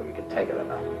inside whether we could take it or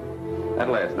not. That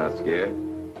lad's not scared.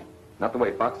 Not the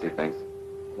way Foxy thinks.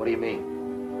 What do you mean?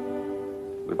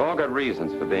 We've all got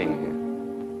reasons for being here.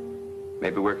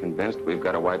 Maybe we're convinced we've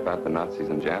got to wipe out the Nazis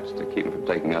and Japs to keep them from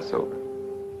taking us over.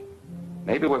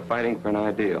 Maybe we're fighting for an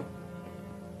ideal.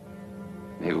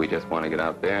 Maybe we just want to get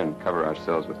out there and cover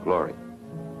ourselves with glory.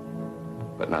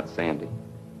 But not Sandy.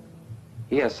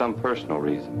 He has some personal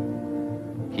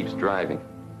reason. Keeps driving.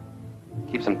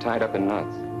 Keeps him tied up in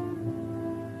knots.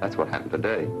 That's what happened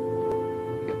today.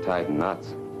 You get tied in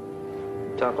knots.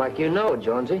 Talk like you know,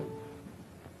 Jonesy.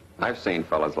 I've seen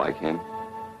fellas like him.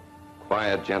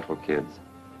 Quiet, gentle kids.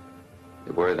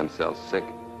 They worry themselves sick.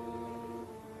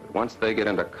 But once they get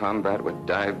into combat with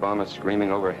dive bombers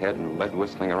screaming overhead and lead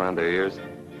whistling around their ears,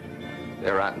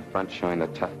 they're out in front showing the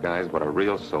tough guys what a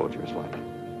real soldier's like.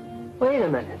 Wait a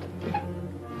minute.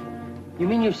 You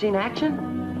mean you've seen action?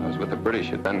 A was with the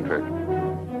British at Dunkirk.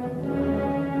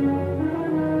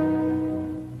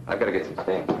 I've got to get some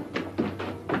steam.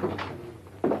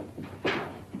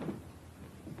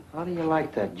 How do you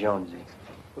like that, Jonesy?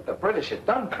 With the British at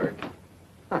Dunkirk.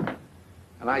 Huh.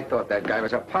 And I thought that guy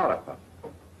was a powder puff.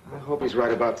 I hope he's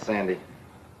right about Sandy.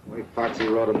 The way Foxy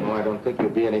wrote him, I don't think he'll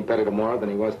be any better tomorrow than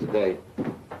he was today.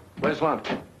 Where's Lump?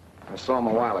 I saw him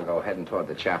a while ago heading toward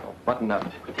the chapel. Button up.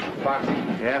 Foxy.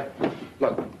 Yeah?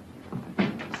 Look,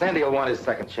 Sandy will want his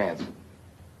second chance.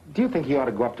 Do you think he ought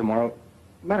to go up tomorrow?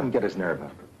 Let him get his nerve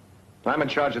up. I'm in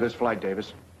charge of this flight,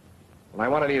 Davis. When I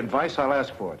want any advice, I'll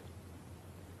ask for it.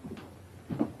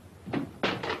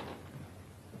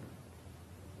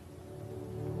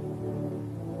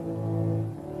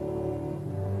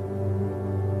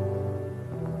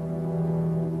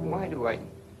 Why do I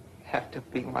have to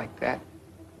be like that?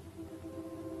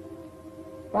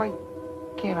 Why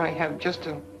can't I have just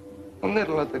a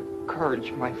little of the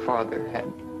courage my father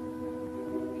had?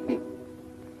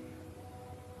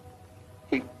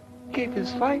 He gave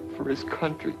his life for his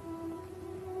country.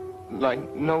 And I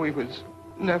know he was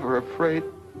never afraid.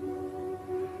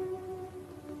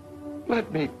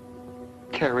 Let me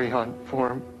carry on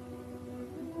for him.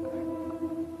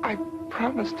 I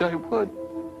promised I would.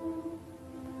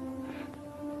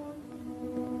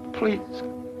 Please.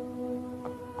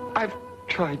 I've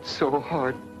tried so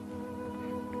hard.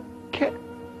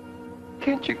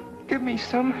 Can't you give me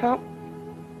some help?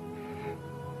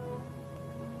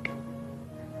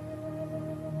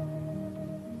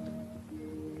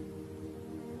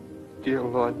 Dear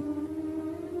Lord,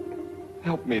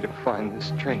 help me to find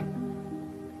this train.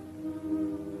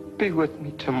 Be with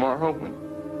me tomorrow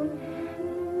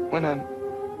when I'm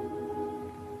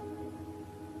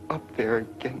up there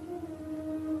again.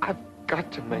 I've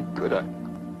got to make good.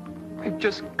 I've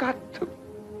just got to.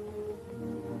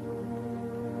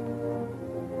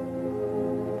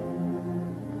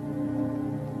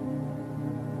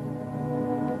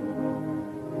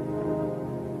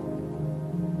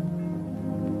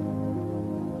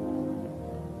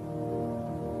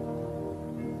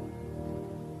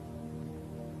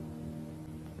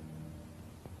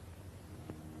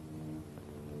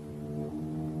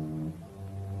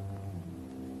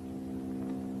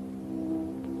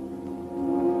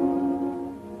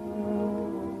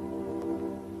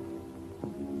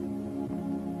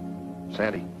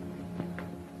 Sandy,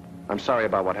 I'm sorry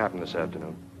about what happened this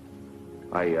afternoon.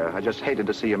 I just hated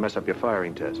to see you mess up your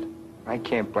firing test. I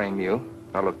can't blame you.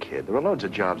 Now, look, kid, there are loads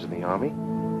of jobs in the Army.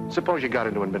 Suppose you got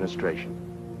into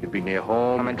administration. You'd be near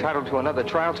home. I'm entitled to another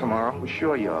trial tomorrow. Well,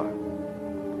 sure you are.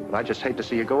 But I just hate to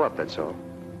see you go up, that's all.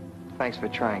 Thanks for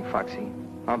trying, Foxy.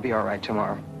 I'll be all right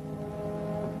tomorrow.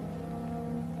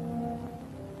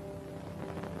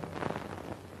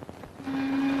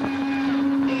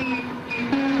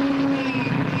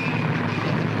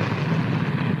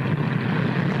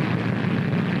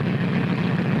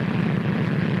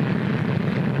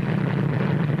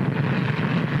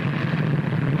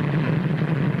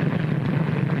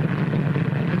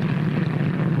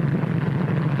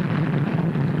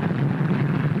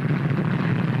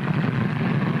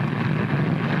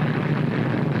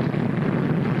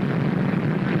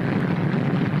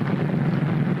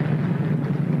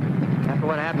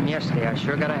 Yesterday, I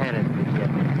sure got a hand in it.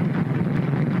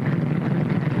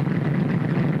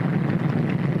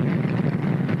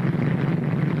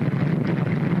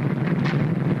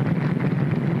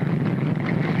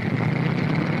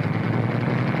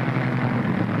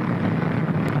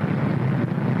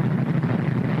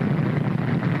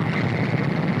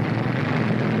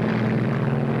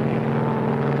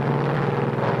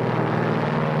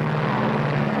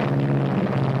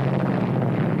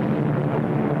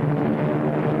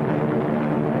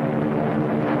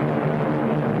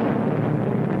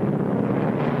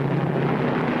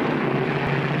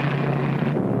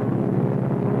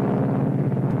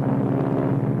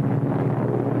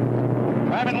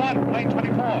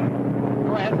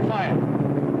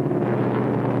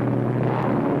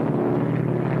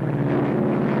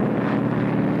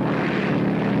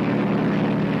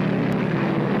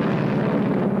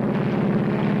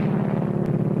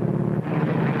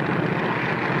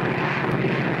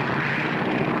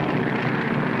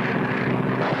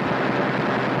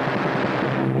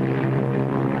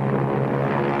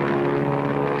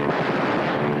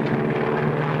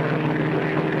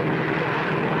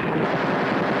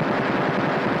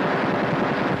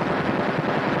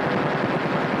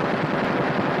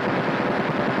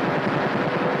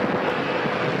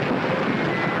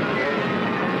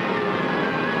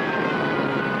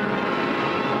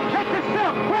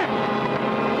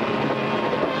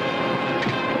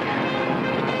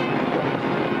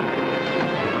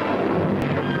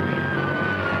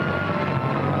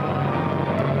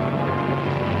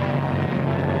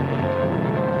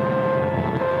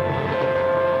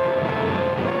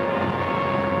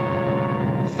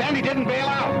 didn't bail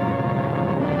out.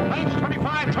 Planes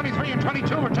 25, 23, and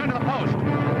 22 return to the post.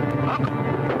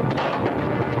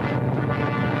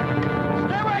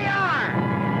 Stay where you are!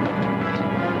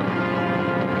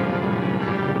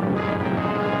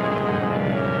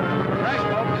 Crash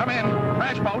boat, come in.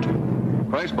 Crash boat.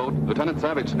 Crash boat, Lieutenant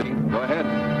Savage speaking. Go ahead.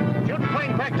 Shooting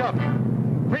plane backed up.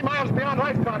 3 miles beyond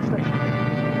lifeguard station.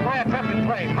 Fire traffic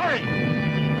plane.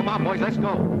 Hurry! Come on, boys, let's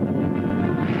go.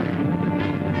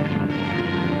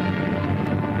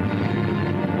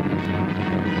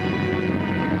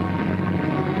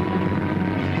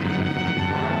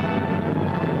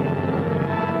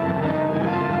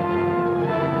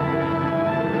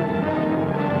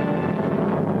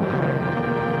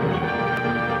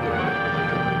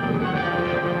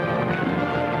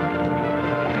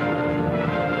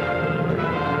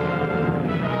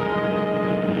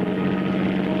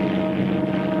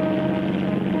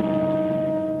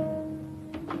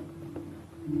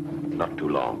 Not too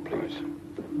long, please.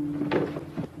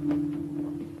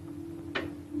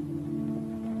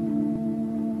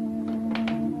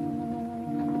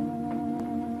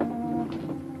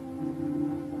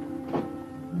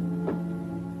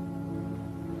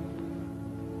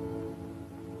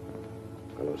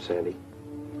 Hello, Sandy.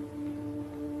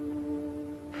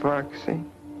 Foxy.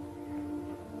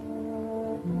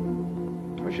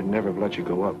 I should never have let you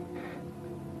go up.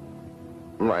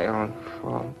 My own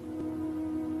fault.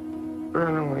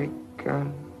 Runaway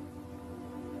gun.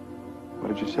 What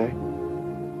did you say?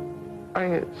 I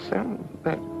assembled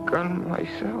that gun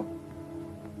myself.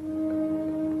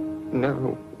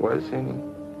 Never was any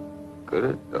good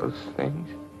at those things.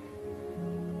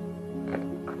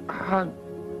 How'd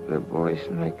the boys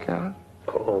make out?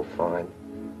 Oh, fine.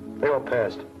 They all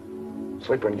passed.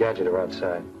 Sleeper and Gadget are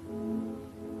outside.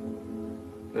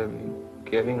 They'll be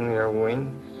getting their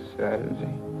wings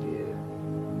Saturday. Yeah.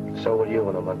 So will you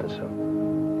in a month or so.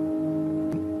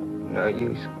 No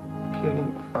use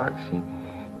kidding, Foxy.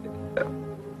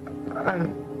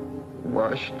 I'm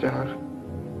washed out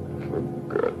for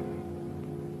good.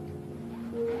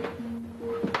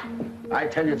 I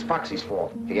tell you, it's Foxy's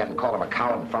fault. He hadn't called him a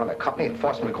coward in front of the company and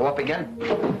forced him to go up again.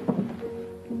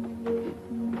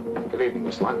 Good evening,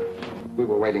 Miss Lund. We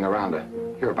were waiting around to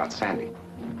hear about Sandy.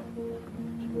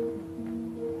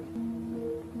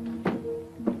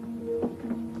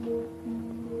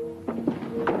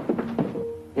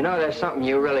 You know, there's something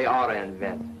you really ought to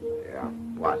invent. Yeah,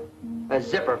 what? A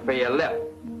zipper for your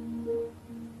lip.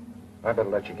 I better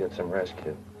let you get some rest,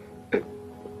 kid.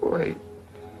 Wait.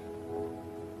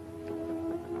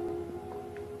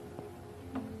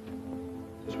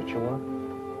 Is this what you want?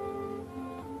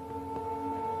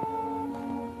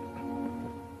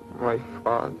 My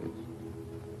father's.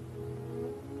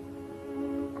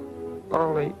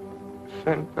 All they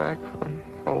sent back from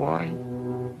Hawaii.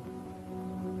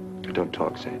 Don't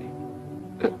talk, Sandy.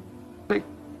 They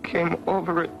came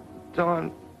over at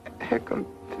dawn, Hickham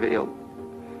Field.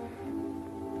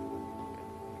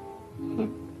 He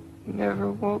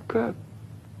never woke up.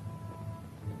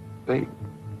 They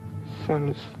sent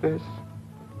us this.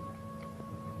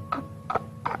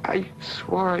 I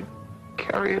swore I'd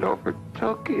carry it over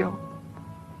Tokyo.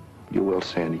 You will,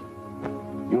 Sandy.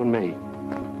 You and me.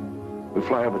 We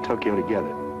fly over Tokyo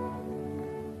together.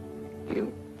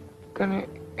 You gonna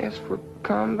ask for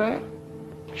combat?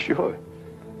 Sure.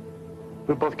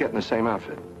 We'll both get in the same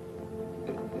outfit.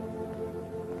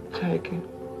 Take it.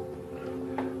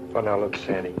 Oh, now look,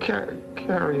 Sandy. Carry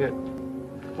it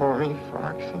for me,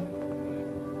 Foxy.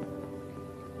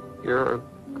 You're a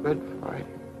good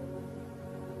fighter.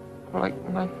 Like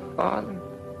my father.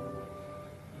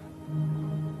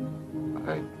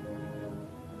 I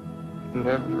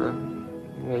never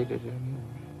made it anyway.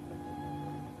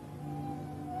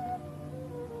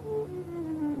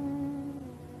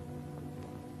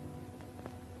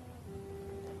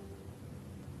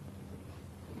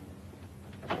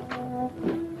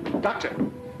 Doctor.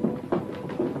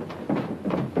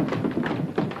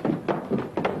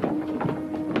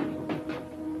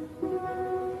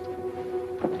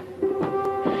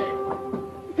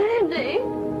 Sandy!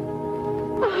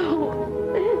 Oh,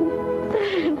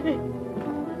 Sandy!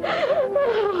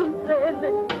 Oh,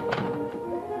 Sandy!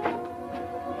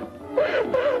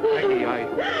 Maggie,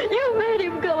 You made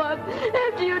him go up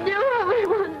after you knew how he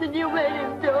was and you made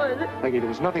him do it. Maggie, there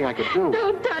was nothing I could do.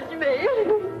 Don't touch me.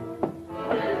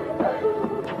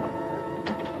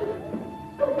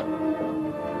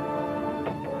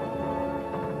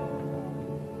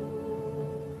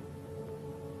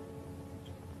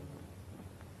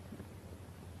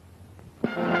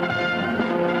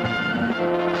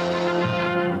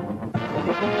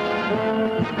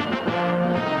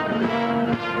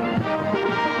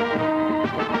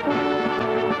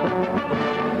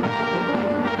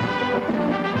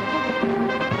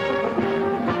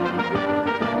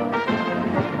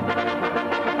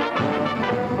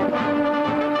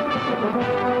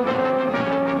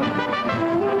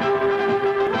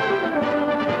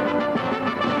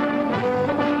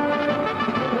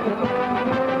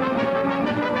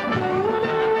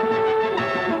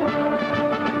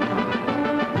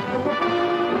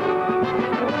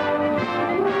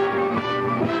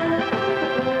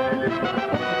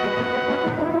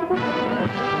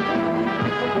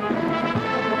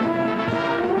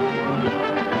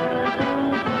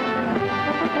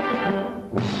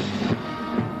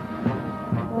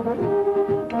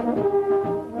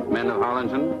 Men of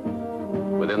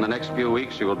Harlingen, within the next few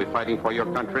weeks you will be fighting for your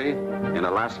country in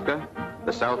Alaska,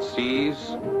 the South Seas,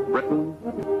 Britain,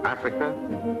 Africa,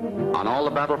 on all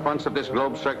the battlefronts of this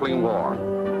globe-circling war.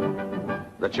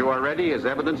 That you are ready is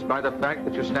evidenced by the fact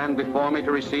that you stand before me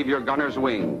to receive your gunner's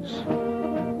wings.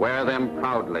 Wear them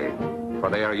proudly, for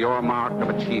they are your mark of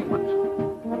achievement.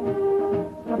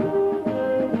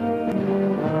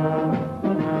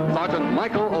 Sergeant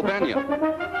Michael O'Banion.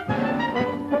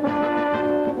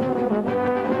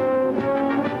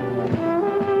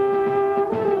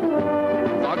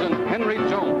 Sergeant Henry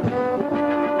Jones.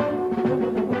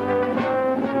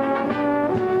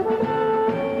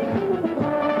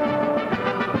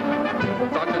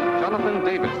 Sergeant Jonathan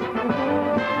Davis.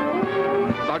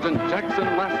 Sergeant Jackson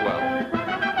Laswell.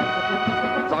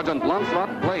 Sergeant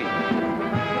Lancelot Blaine.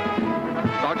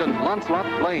 Sergeant Lancelot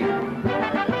Blaine.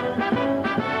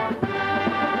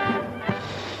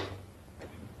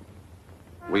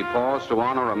 We pause to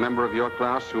honor a member of your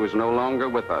class who is no longer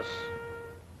with us.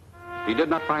 He did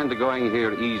not find the going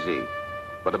here easy,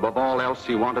 but above all else,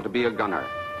 he wanted to be a gunner.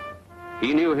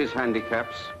 He knew his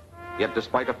handicaps, yet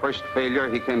despite a first failure,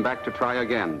 he came back to try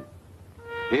again.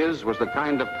 His was the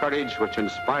kind of courage which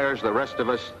inspires the rest of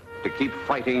us to keep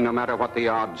fighting no matter what the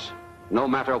odds, no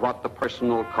matter what the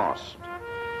personal cost.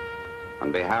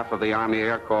 On behalf of the Army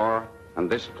Air Corps and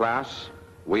this class,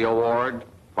 we award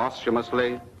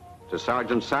posthumously to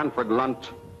Sergeant Sanford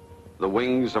Lunt the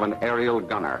wings of an aerial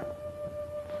gunner.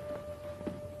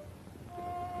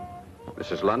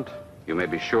 Mrs. Lunt, you may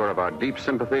be sure of our deep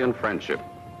sympathy and friendship.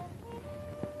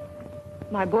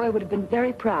 My boy would have been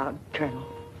very proud, Colonel.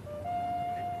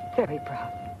 Very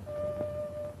proud.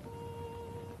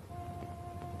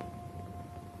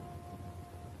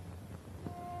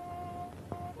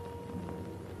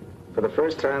 For the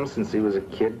first time since he was a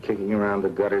kid kicking around the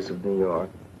gutters of New York,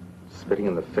 spitting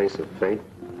in the face of fate,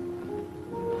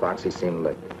 Foxy seemed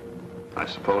licked. I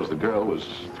suppose the girl was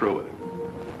through with him.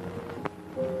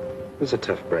 It was a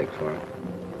tough break for him.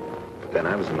 But then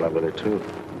I was in love with her, too.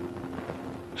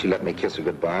 She let me kiss her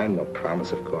goodbye, no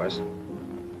promise, of course.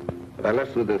 But I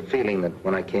left with the feeling that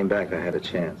when I came back, I had a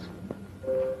chance.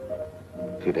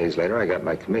 A few days later, I got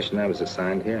my commission. I was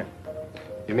assigned here.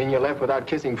 You mean you left without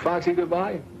kissing Foxy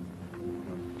goodbye?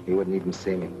 He wouldn't even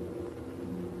see me.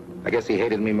 I guess he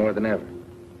hated me more than ever.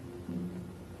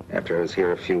 After I was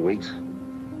here a few weeks,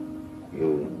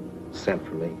 you sent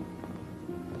for me.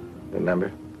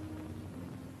 Remember?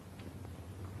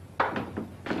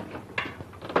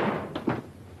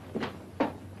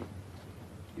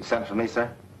 You sent for me,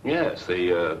 sir? Yes,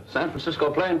 the San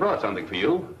Francisco plane brought something for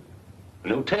you. A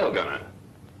new tail gunner.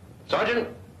 Sergeant?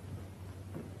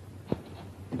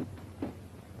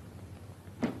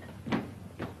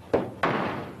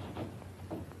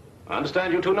 I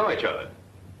understand you two know each other.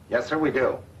 Yes, sir, we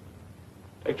do.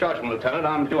 Take charge of him, Lieutenant.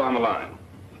 I'm due on the line.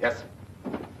 Yes.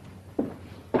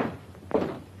 I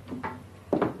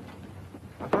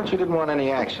thought you didn't want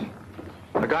any action.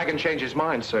 The guy can change his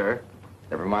mind, sir.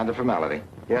 Never mind the formality.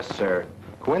 Yes, sir.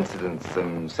 Coincidence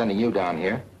in sending you down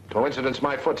here. Coincidence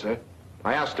my foot, sir.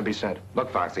 I asked to be sent.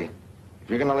 Look, Foxy, if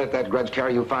you're gonna let that grudge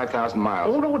carry you 5,000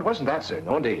 miles... Oh, no, it wasn't that, sir.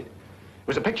 No, indeed. It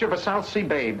was a picture of a South Sea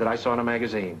babe that I saw in a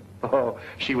magazine. Oh,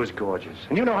 she was gorgeous.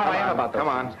 And you know how I am about those. Come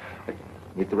on.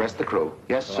 Meet the rest of the crew.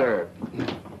 Yes, sir.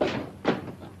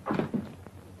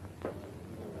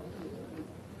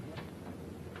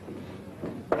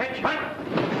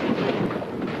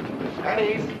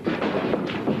 Pennies.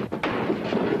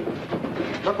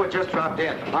 Look what just dropped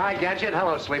in. Hi, Gadget.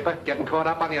 Hello, Sleeper. Getting caught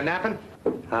up on your napping?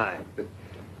 Hi.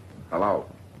 Hello.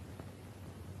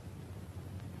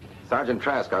 Sergeant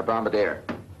Trask, our bombardier.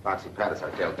 Foxy Pattis,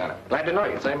 our tail gunner. Glad to know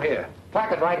you. Same here.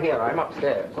 Placard right here. I'm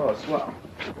upstairs. Oh, swell.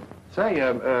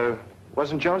 Say,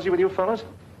 wasn't Jonesy with you fellas?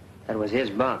 That was his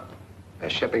bunk. They're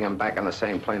shipping him back on the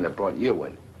same plane that brought you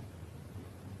in.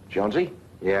 Jonesy?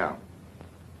 Yeah.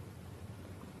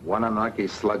 One unlucky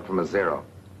slug from a zero.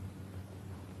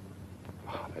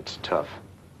 Oh, that's tough.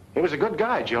 He was a good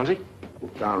guy, Jonesy.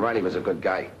 Darn right he was a good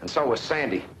guy. And so was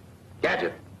Sandy.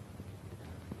 Gadget.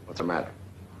 What's the matter?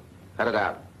 Head it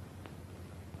out.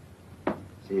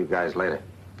 See you guys later.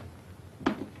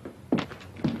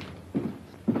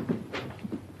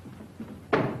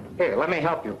 Here, let me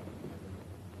help you.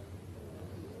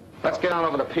 Let's get on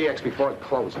over to PX before it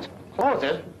closes.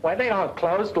 Closes? Why, they aren't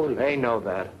closed. They know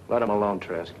that. Let him alone,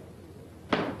 Trask.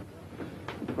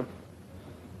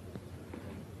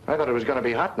 I thought it was going to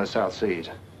be hot in the South Seas.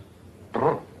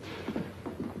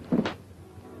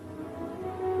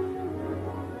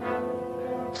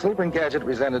 Sleeper and Gadget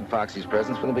resented Foxy's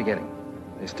presence from the beginning.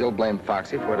 They still blamed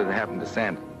Foxy for what had happened to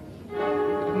Sandy. They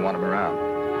didn't want him around.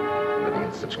 Living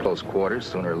in such close quarters,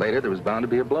 sooner or later, there was bound to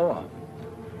be a blow-off.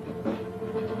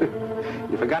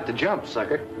 You forgot to jump,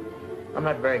 sucker. I'm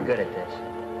not very good at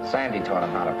this. Sandy taught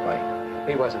him how to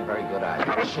play. He wasn't very good at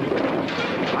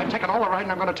it. I'm taking all the right,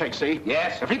 and I'm going to take, see?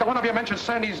 Yes. If either one of you mentions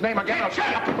Sandy's name again, I'll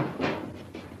shut up.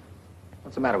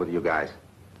 What's the matter with you guys?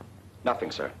 Nothing,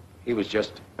 sir. He was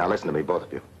just... Now listen to me, both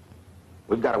of you.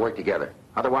 We've got to work together.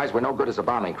 Otherwise, we're no good as a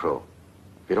bombing crew.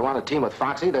 If you don't want to team with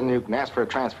Foxy, then you can ask for a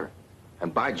transfer.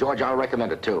 And by George, I'll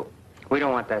recommend it, too. We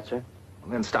don't want that, sir.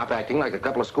 And then stop acting like a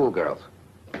couple of schoolgirls.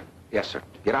 Yes, sir.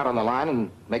 Get out on the line and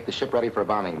make the ship ready for a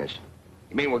bombing mission.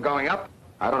 You mean we're going up?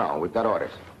 I don't know. We've got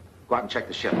orders. Go out and check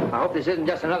the ship. I hope this isn't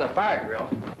just another fire drill.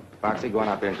 Foxy, go on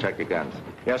out there and check your guns.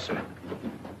 Yes, sir.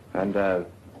 And,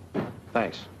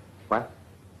 thanks. What?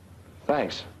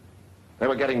 Thanks. They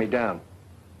were getting me down.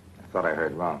 I thought I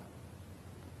heard wrong.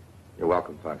 You're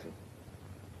welcome, Foxy.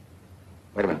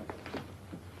 Wait a minute.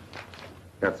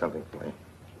 Got something for you.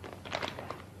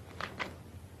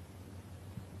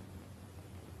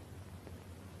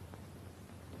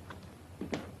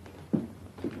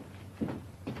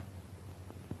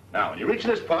 Now, when you reach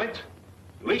this point,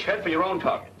 you each head for your own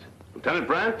target. Lieutenant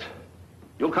Brandt,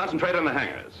 you'll concentrate on the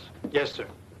hangars. Yes, sir.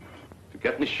 To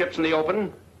get any ships in the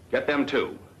open, get them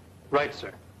too. Right,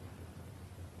 sir.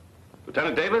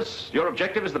 Lieutenant Davis, your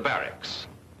objective is the barracks.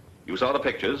 You saw the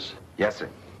pictures. Yes, sir.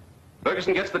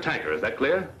 Ferguson gets the tanker, is that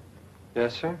clear?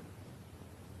 Yes, sir.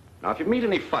 Now, if you meet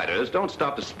any fighters, don't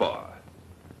stop to spar.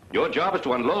 Your job is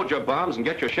to unload your bombs and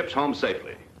get your ships home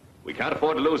safely. We can't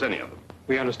afford to lose any of them.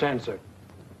 We understand, sir.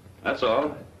 That's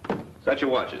all. Set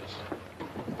your watches.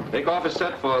 Takeoff is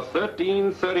set for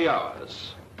 13:30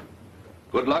 hours.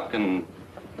 Good luck and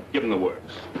give them the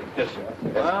works. Yes, sir.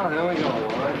 Well, here we go,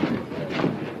 boys.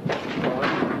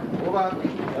 Move on.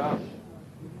 Yeah.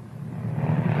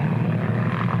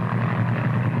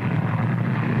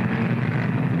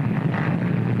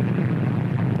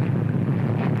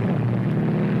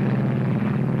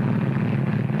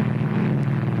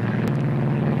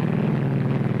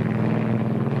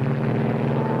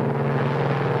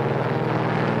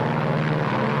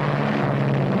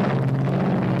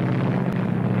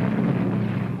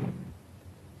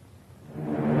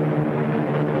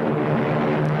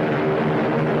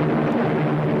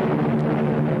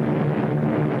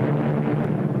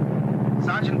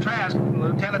 Sergeant Trask,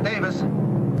 Lieutenant Davis.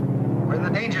 We're in the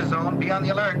danger zone. Be on the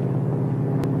alert.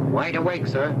 Wide awake,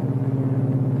 sir.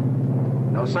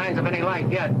 No signs of any light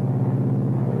yet.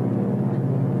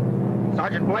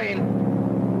 Sergeant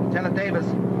Blaine, Lieutenant Davis.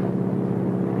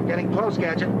 Getting close,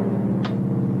 Gadget.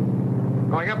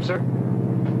 Going up, sir.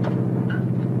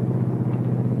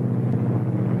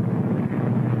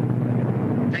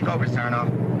 Take over, Sarnoff.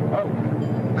 Oh.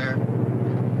 There.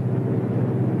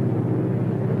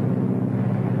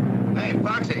 Hey,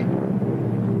 Foxy.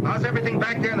 How's everything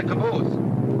back there in the caboose?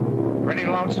 Pretty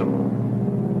lonesome.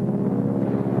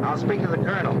 I'll speak to the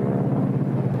colonel.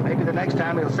 Maybe the next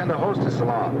time he'll send a hostess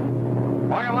along.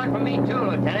 Order one for me, too,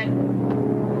 Lieutenant.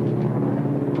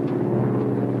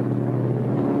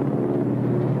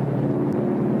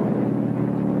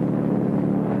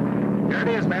 There it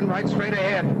is, men, right straight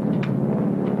ahead.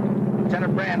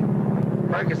 Lieutenant Brandt,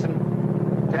 Ferguson,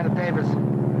 Lieutenant Davis.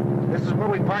 This is where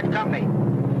we part company.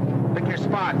 Pick your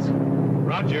spots.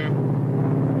 Roger.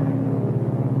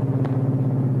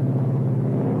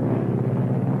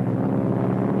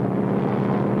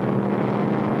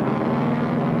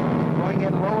 Going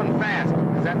in low and fast.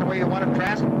 Is that the way you want it,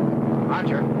 Trask?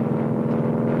 Roger.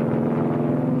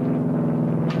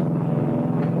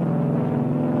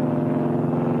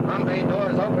 Front bay door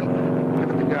is open. Give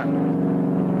it the gun.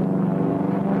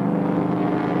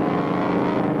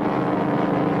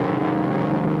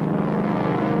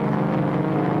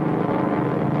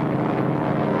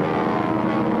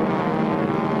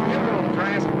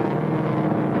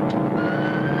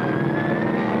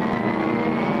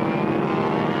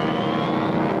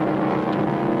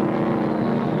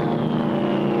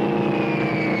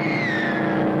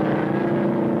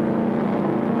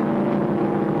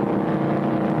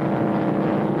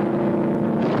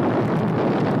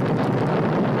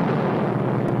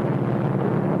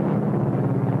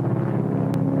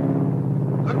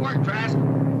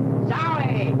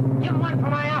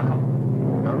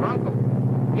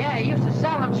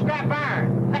 sell them scrap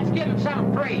iron. Let's give them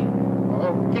something free.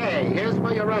 Okay, here's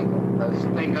for your uncle, the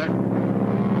stinker.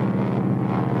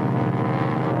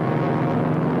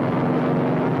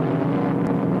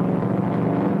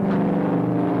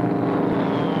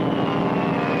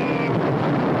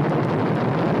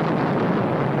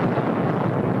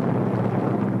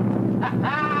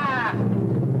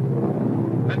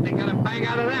 Bet they got a bang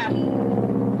out of that.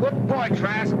 Good boy,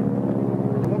 Trask.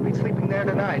 Won't be sleeping there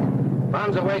tonight.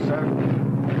 Bombs away, sir.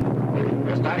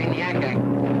 We're starting the yanking.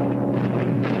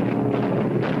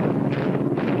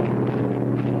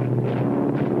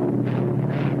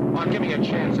 Oh, give me a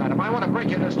chance, Adam. I want to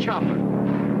break in this chopper.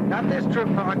 Not this trip,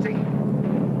 Marty.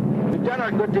 We've done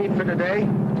our good deed for today.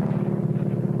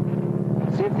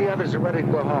 See if the others are ready to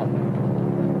go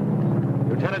home.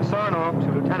 Lieutenant Sarnoff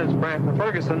to Lieutenant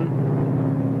Ferguson.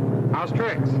 How's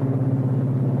tricks?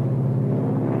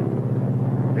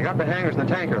 They got the hangars and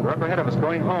the tanker. They're up ahead of us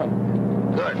going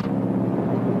home. Good.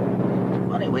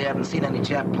 Funny, we haven't seen any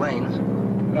Jap planes.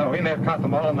 No, we may have caught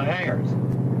them all in the hangars.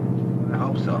 I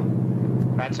hope so.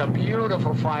 That's a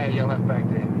beautiful fire you left back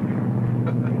there.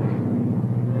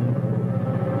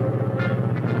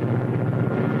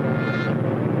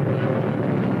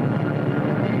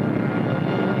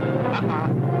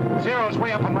 Zero's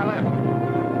way up on my left.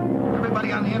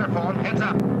 Everybody on the interphone, heads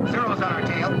up. Zero's on our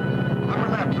tail. Upper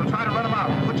left, we'll try to run them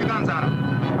out. Put your guns on them.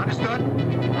 Understood?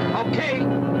 Okay.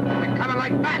 They're coming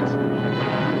like bats.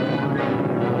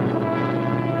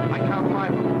 I count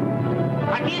 5 of them.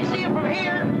 I can't see them from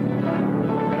here.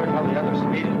 Better tell the others to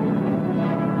meet it.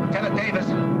 Lieutenant Davis,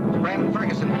 it's Brandon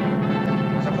Ferguson.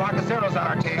 There's a flock of Zeros on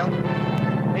our tail.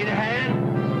 Need a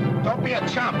hand? Don't be a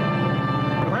chump.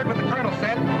 You heard what the colonel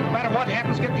said. No matter what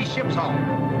happens, get these ships home.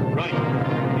 Right.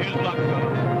 Here's luck, fellow.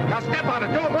 Now step on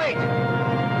it. Don't wait.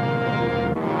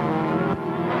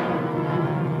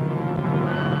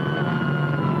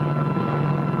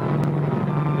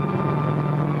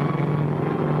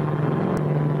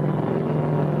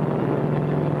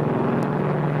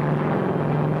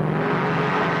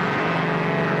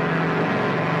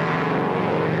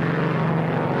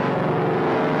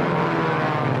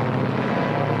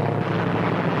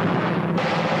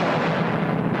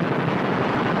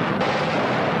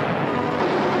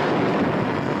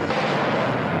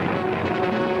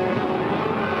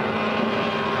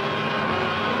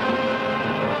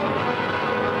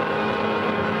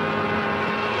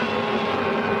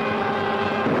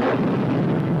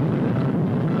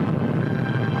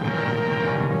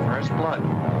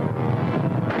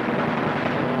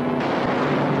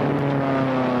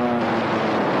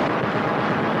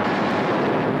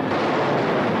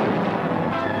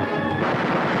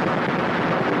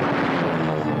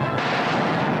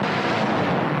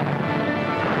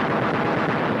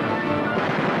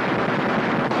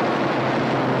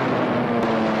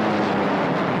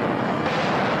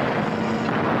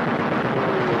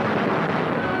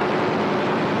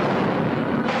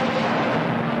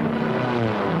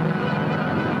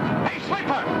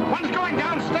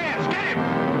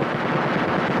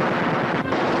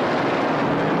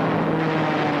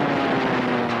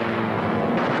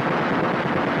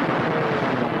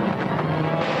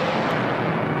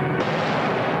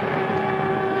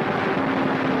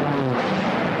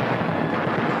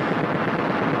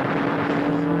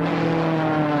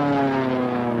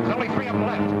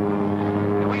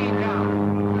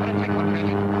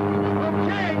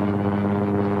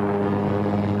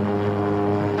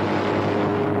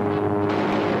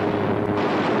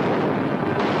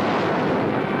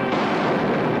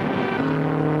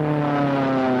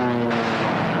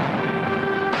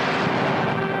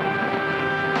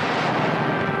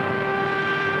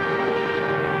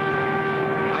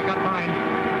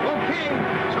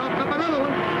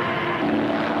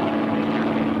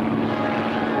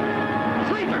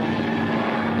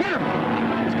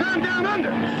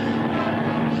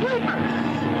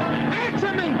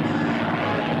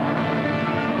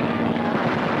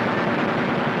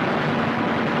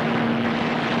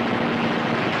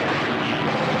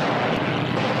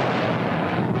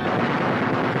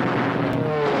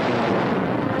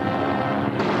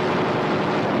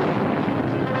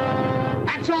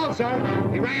 Sir,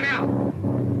 he ran out.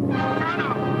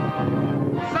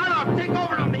 Son of, take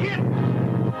over on the hit.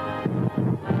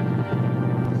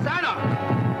 Son of.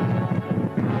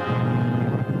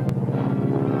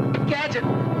 Gadget,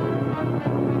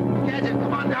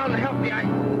 come on down and help me. I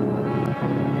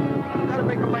gotta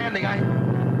make a landing.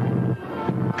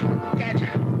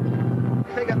 Gadget,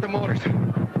 they got the motors. I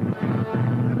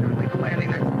gotta make a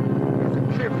landing. There's a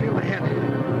clear field ahead.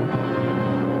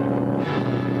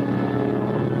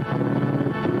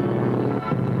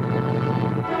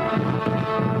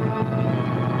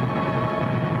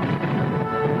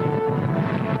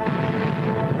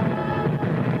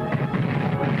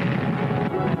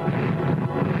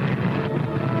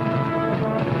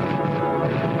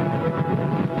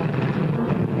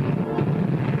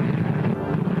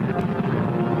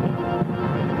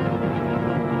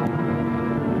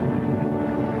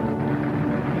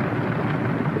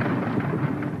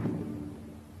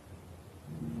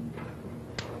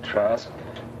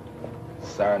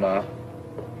 Sarnoff.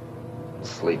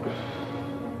 Sleep.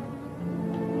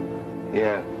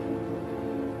 Yeah.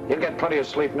 You'll get plenty of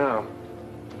sleep now.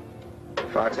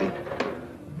 Foxy,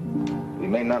 we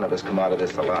may none of us come out of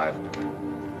this alive.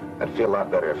 I'd feel a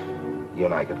lot better if you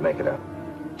and I could make it out.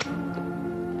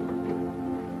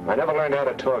 I never learned how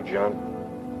to talk, John.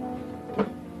 But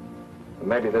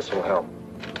maybe this will help.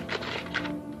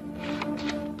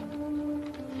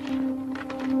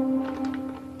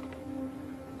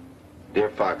 Dear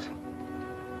Foxy,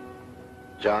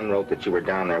 John wrote that you were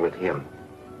down there with him.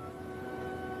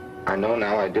 I know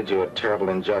now I did you a terrible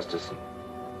injustice,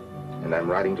 and I'm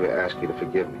writing to ask you to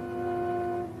forgive me.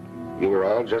 You were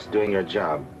all just doing your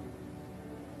job.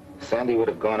 Sandy would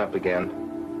have gone up again,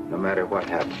 no matter what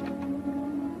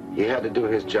happened. He had to do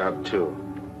his job, too.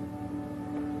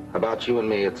 About you and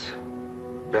me, it's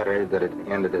better that it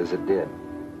ended as it did.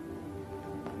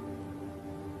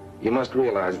 You must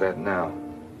realize that now.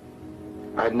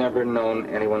 I'd never known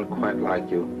anyone quite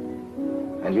like you,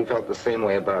 and you felt the same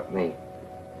way about me.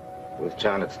 With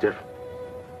John, it's different.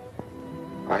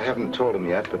 I haven't told him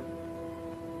yet, but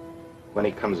when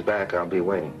he comes back, I'll be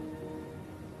waiting.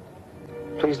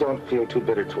 Please don't feel too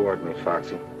bitter toward me,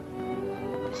 Foxy.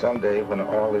 Someday, when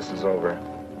all this is over,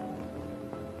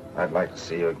 I'd like to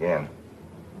see you again.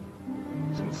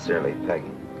 Sincerely,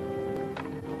 Peggy.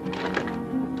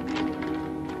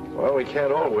 Well, we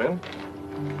can't all win.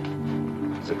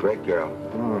 She's a great girl.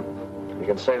 You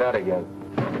can say that again.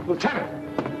 Lieutenant,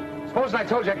 suppose I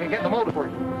told you I could get the motor for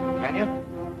you. Can you?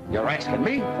 You're asking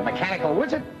me, the mechanical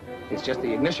wizard? It's just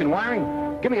the ignition wiring.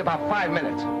 Give me about 5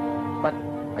 minutes. But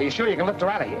are you sure you can lift her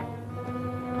out of here?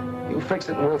 You fix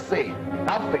it and we'll see.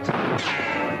 I'll fix it.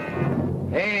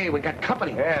 Hey, we got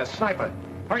company. Yeah, sniper.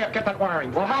 Hurry up, get that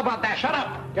wiring. Well, how about that? Shut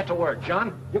up! Get to work,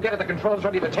 John. You get at the controls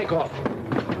ready to take off.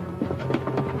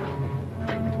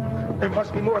 There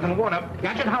must be more than one up.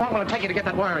 Gadget, how long will it take you to get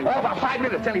that wiring? Oh, about 5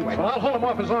 minutes anyway. Well, I'll hold them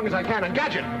off as long as I can. And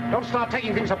Gadget, don't start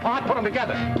taking things apart. Put them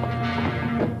together.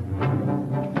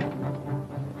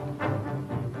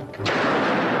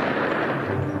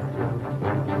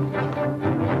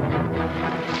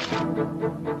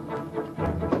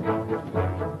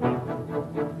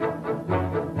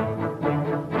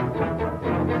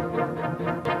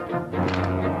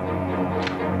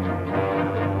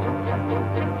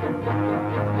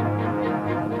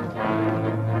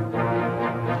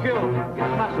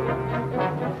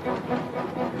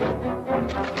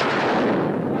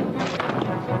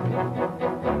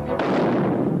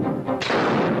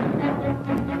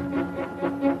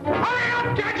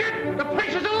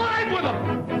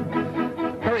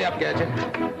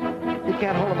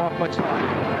 Much longer.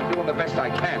 I'm doing the best I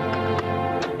can.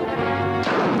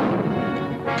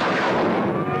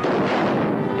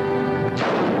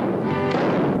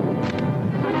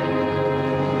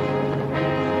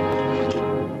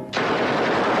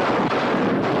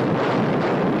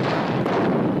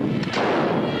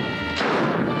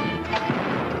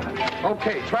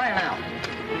 Okay, try it now.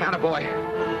 Attaboy.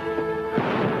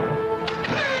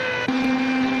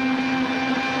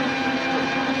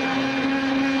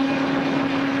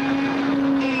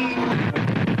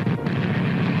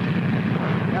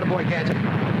 Gadget.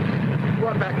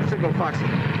 Run back and signal Foxy.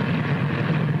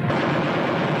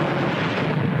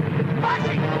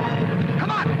 Foxy!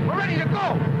 Come on! We're ready to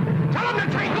go! Tell him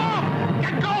to take off!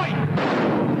 Get going!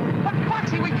 But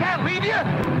Foxy, we can't leave you!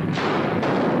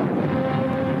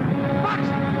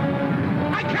 Foxy!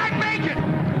 I can't make it!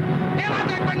 They'll have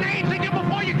their grenades in you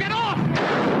before you get off!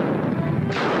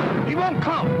 He won't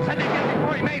come. Said they'd get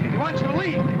before he made it. He wants you to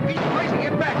leave. He's racing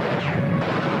it back.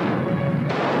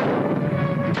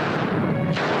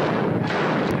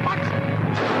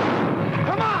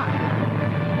 Come on!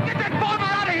 Get that bomber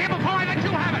out of here before I let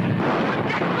you have it!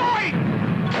 Get going!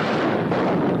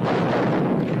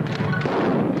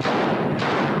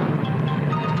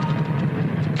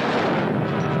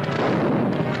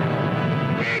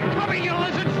 Keep coming, you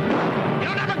lizards!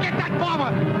 You'll never get that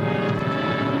bomber!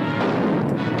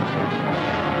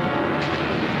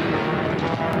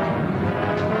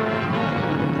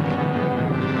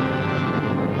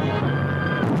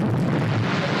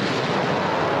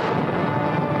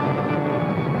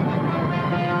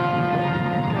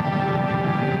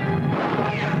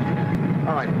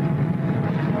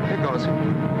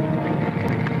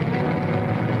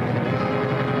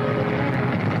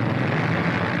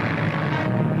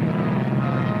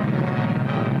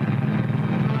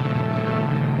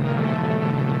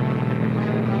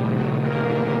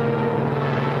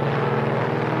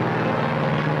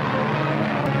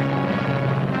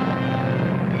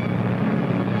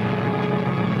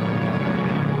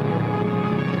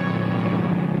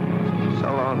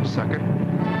 down, sucker.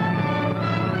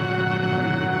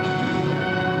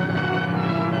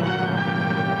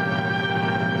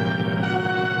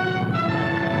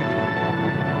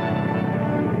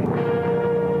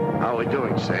 How are we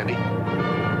doing, Sandy?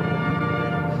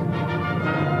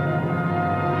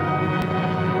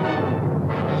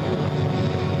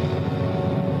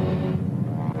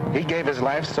 He gave his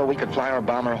life so we could fly our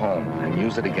bomber home and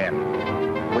use it again.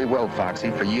 We will,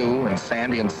 Foxy, for you and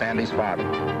Sandy and Sandy's father.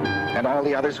 And all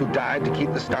the others who died to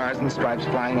keep the stars and stripes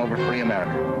flying over free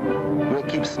America. We'll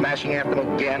keep smashing at them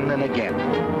again and again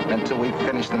until we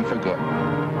finish them for good.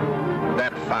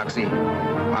 That, Foxy,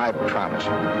 I promise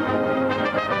you.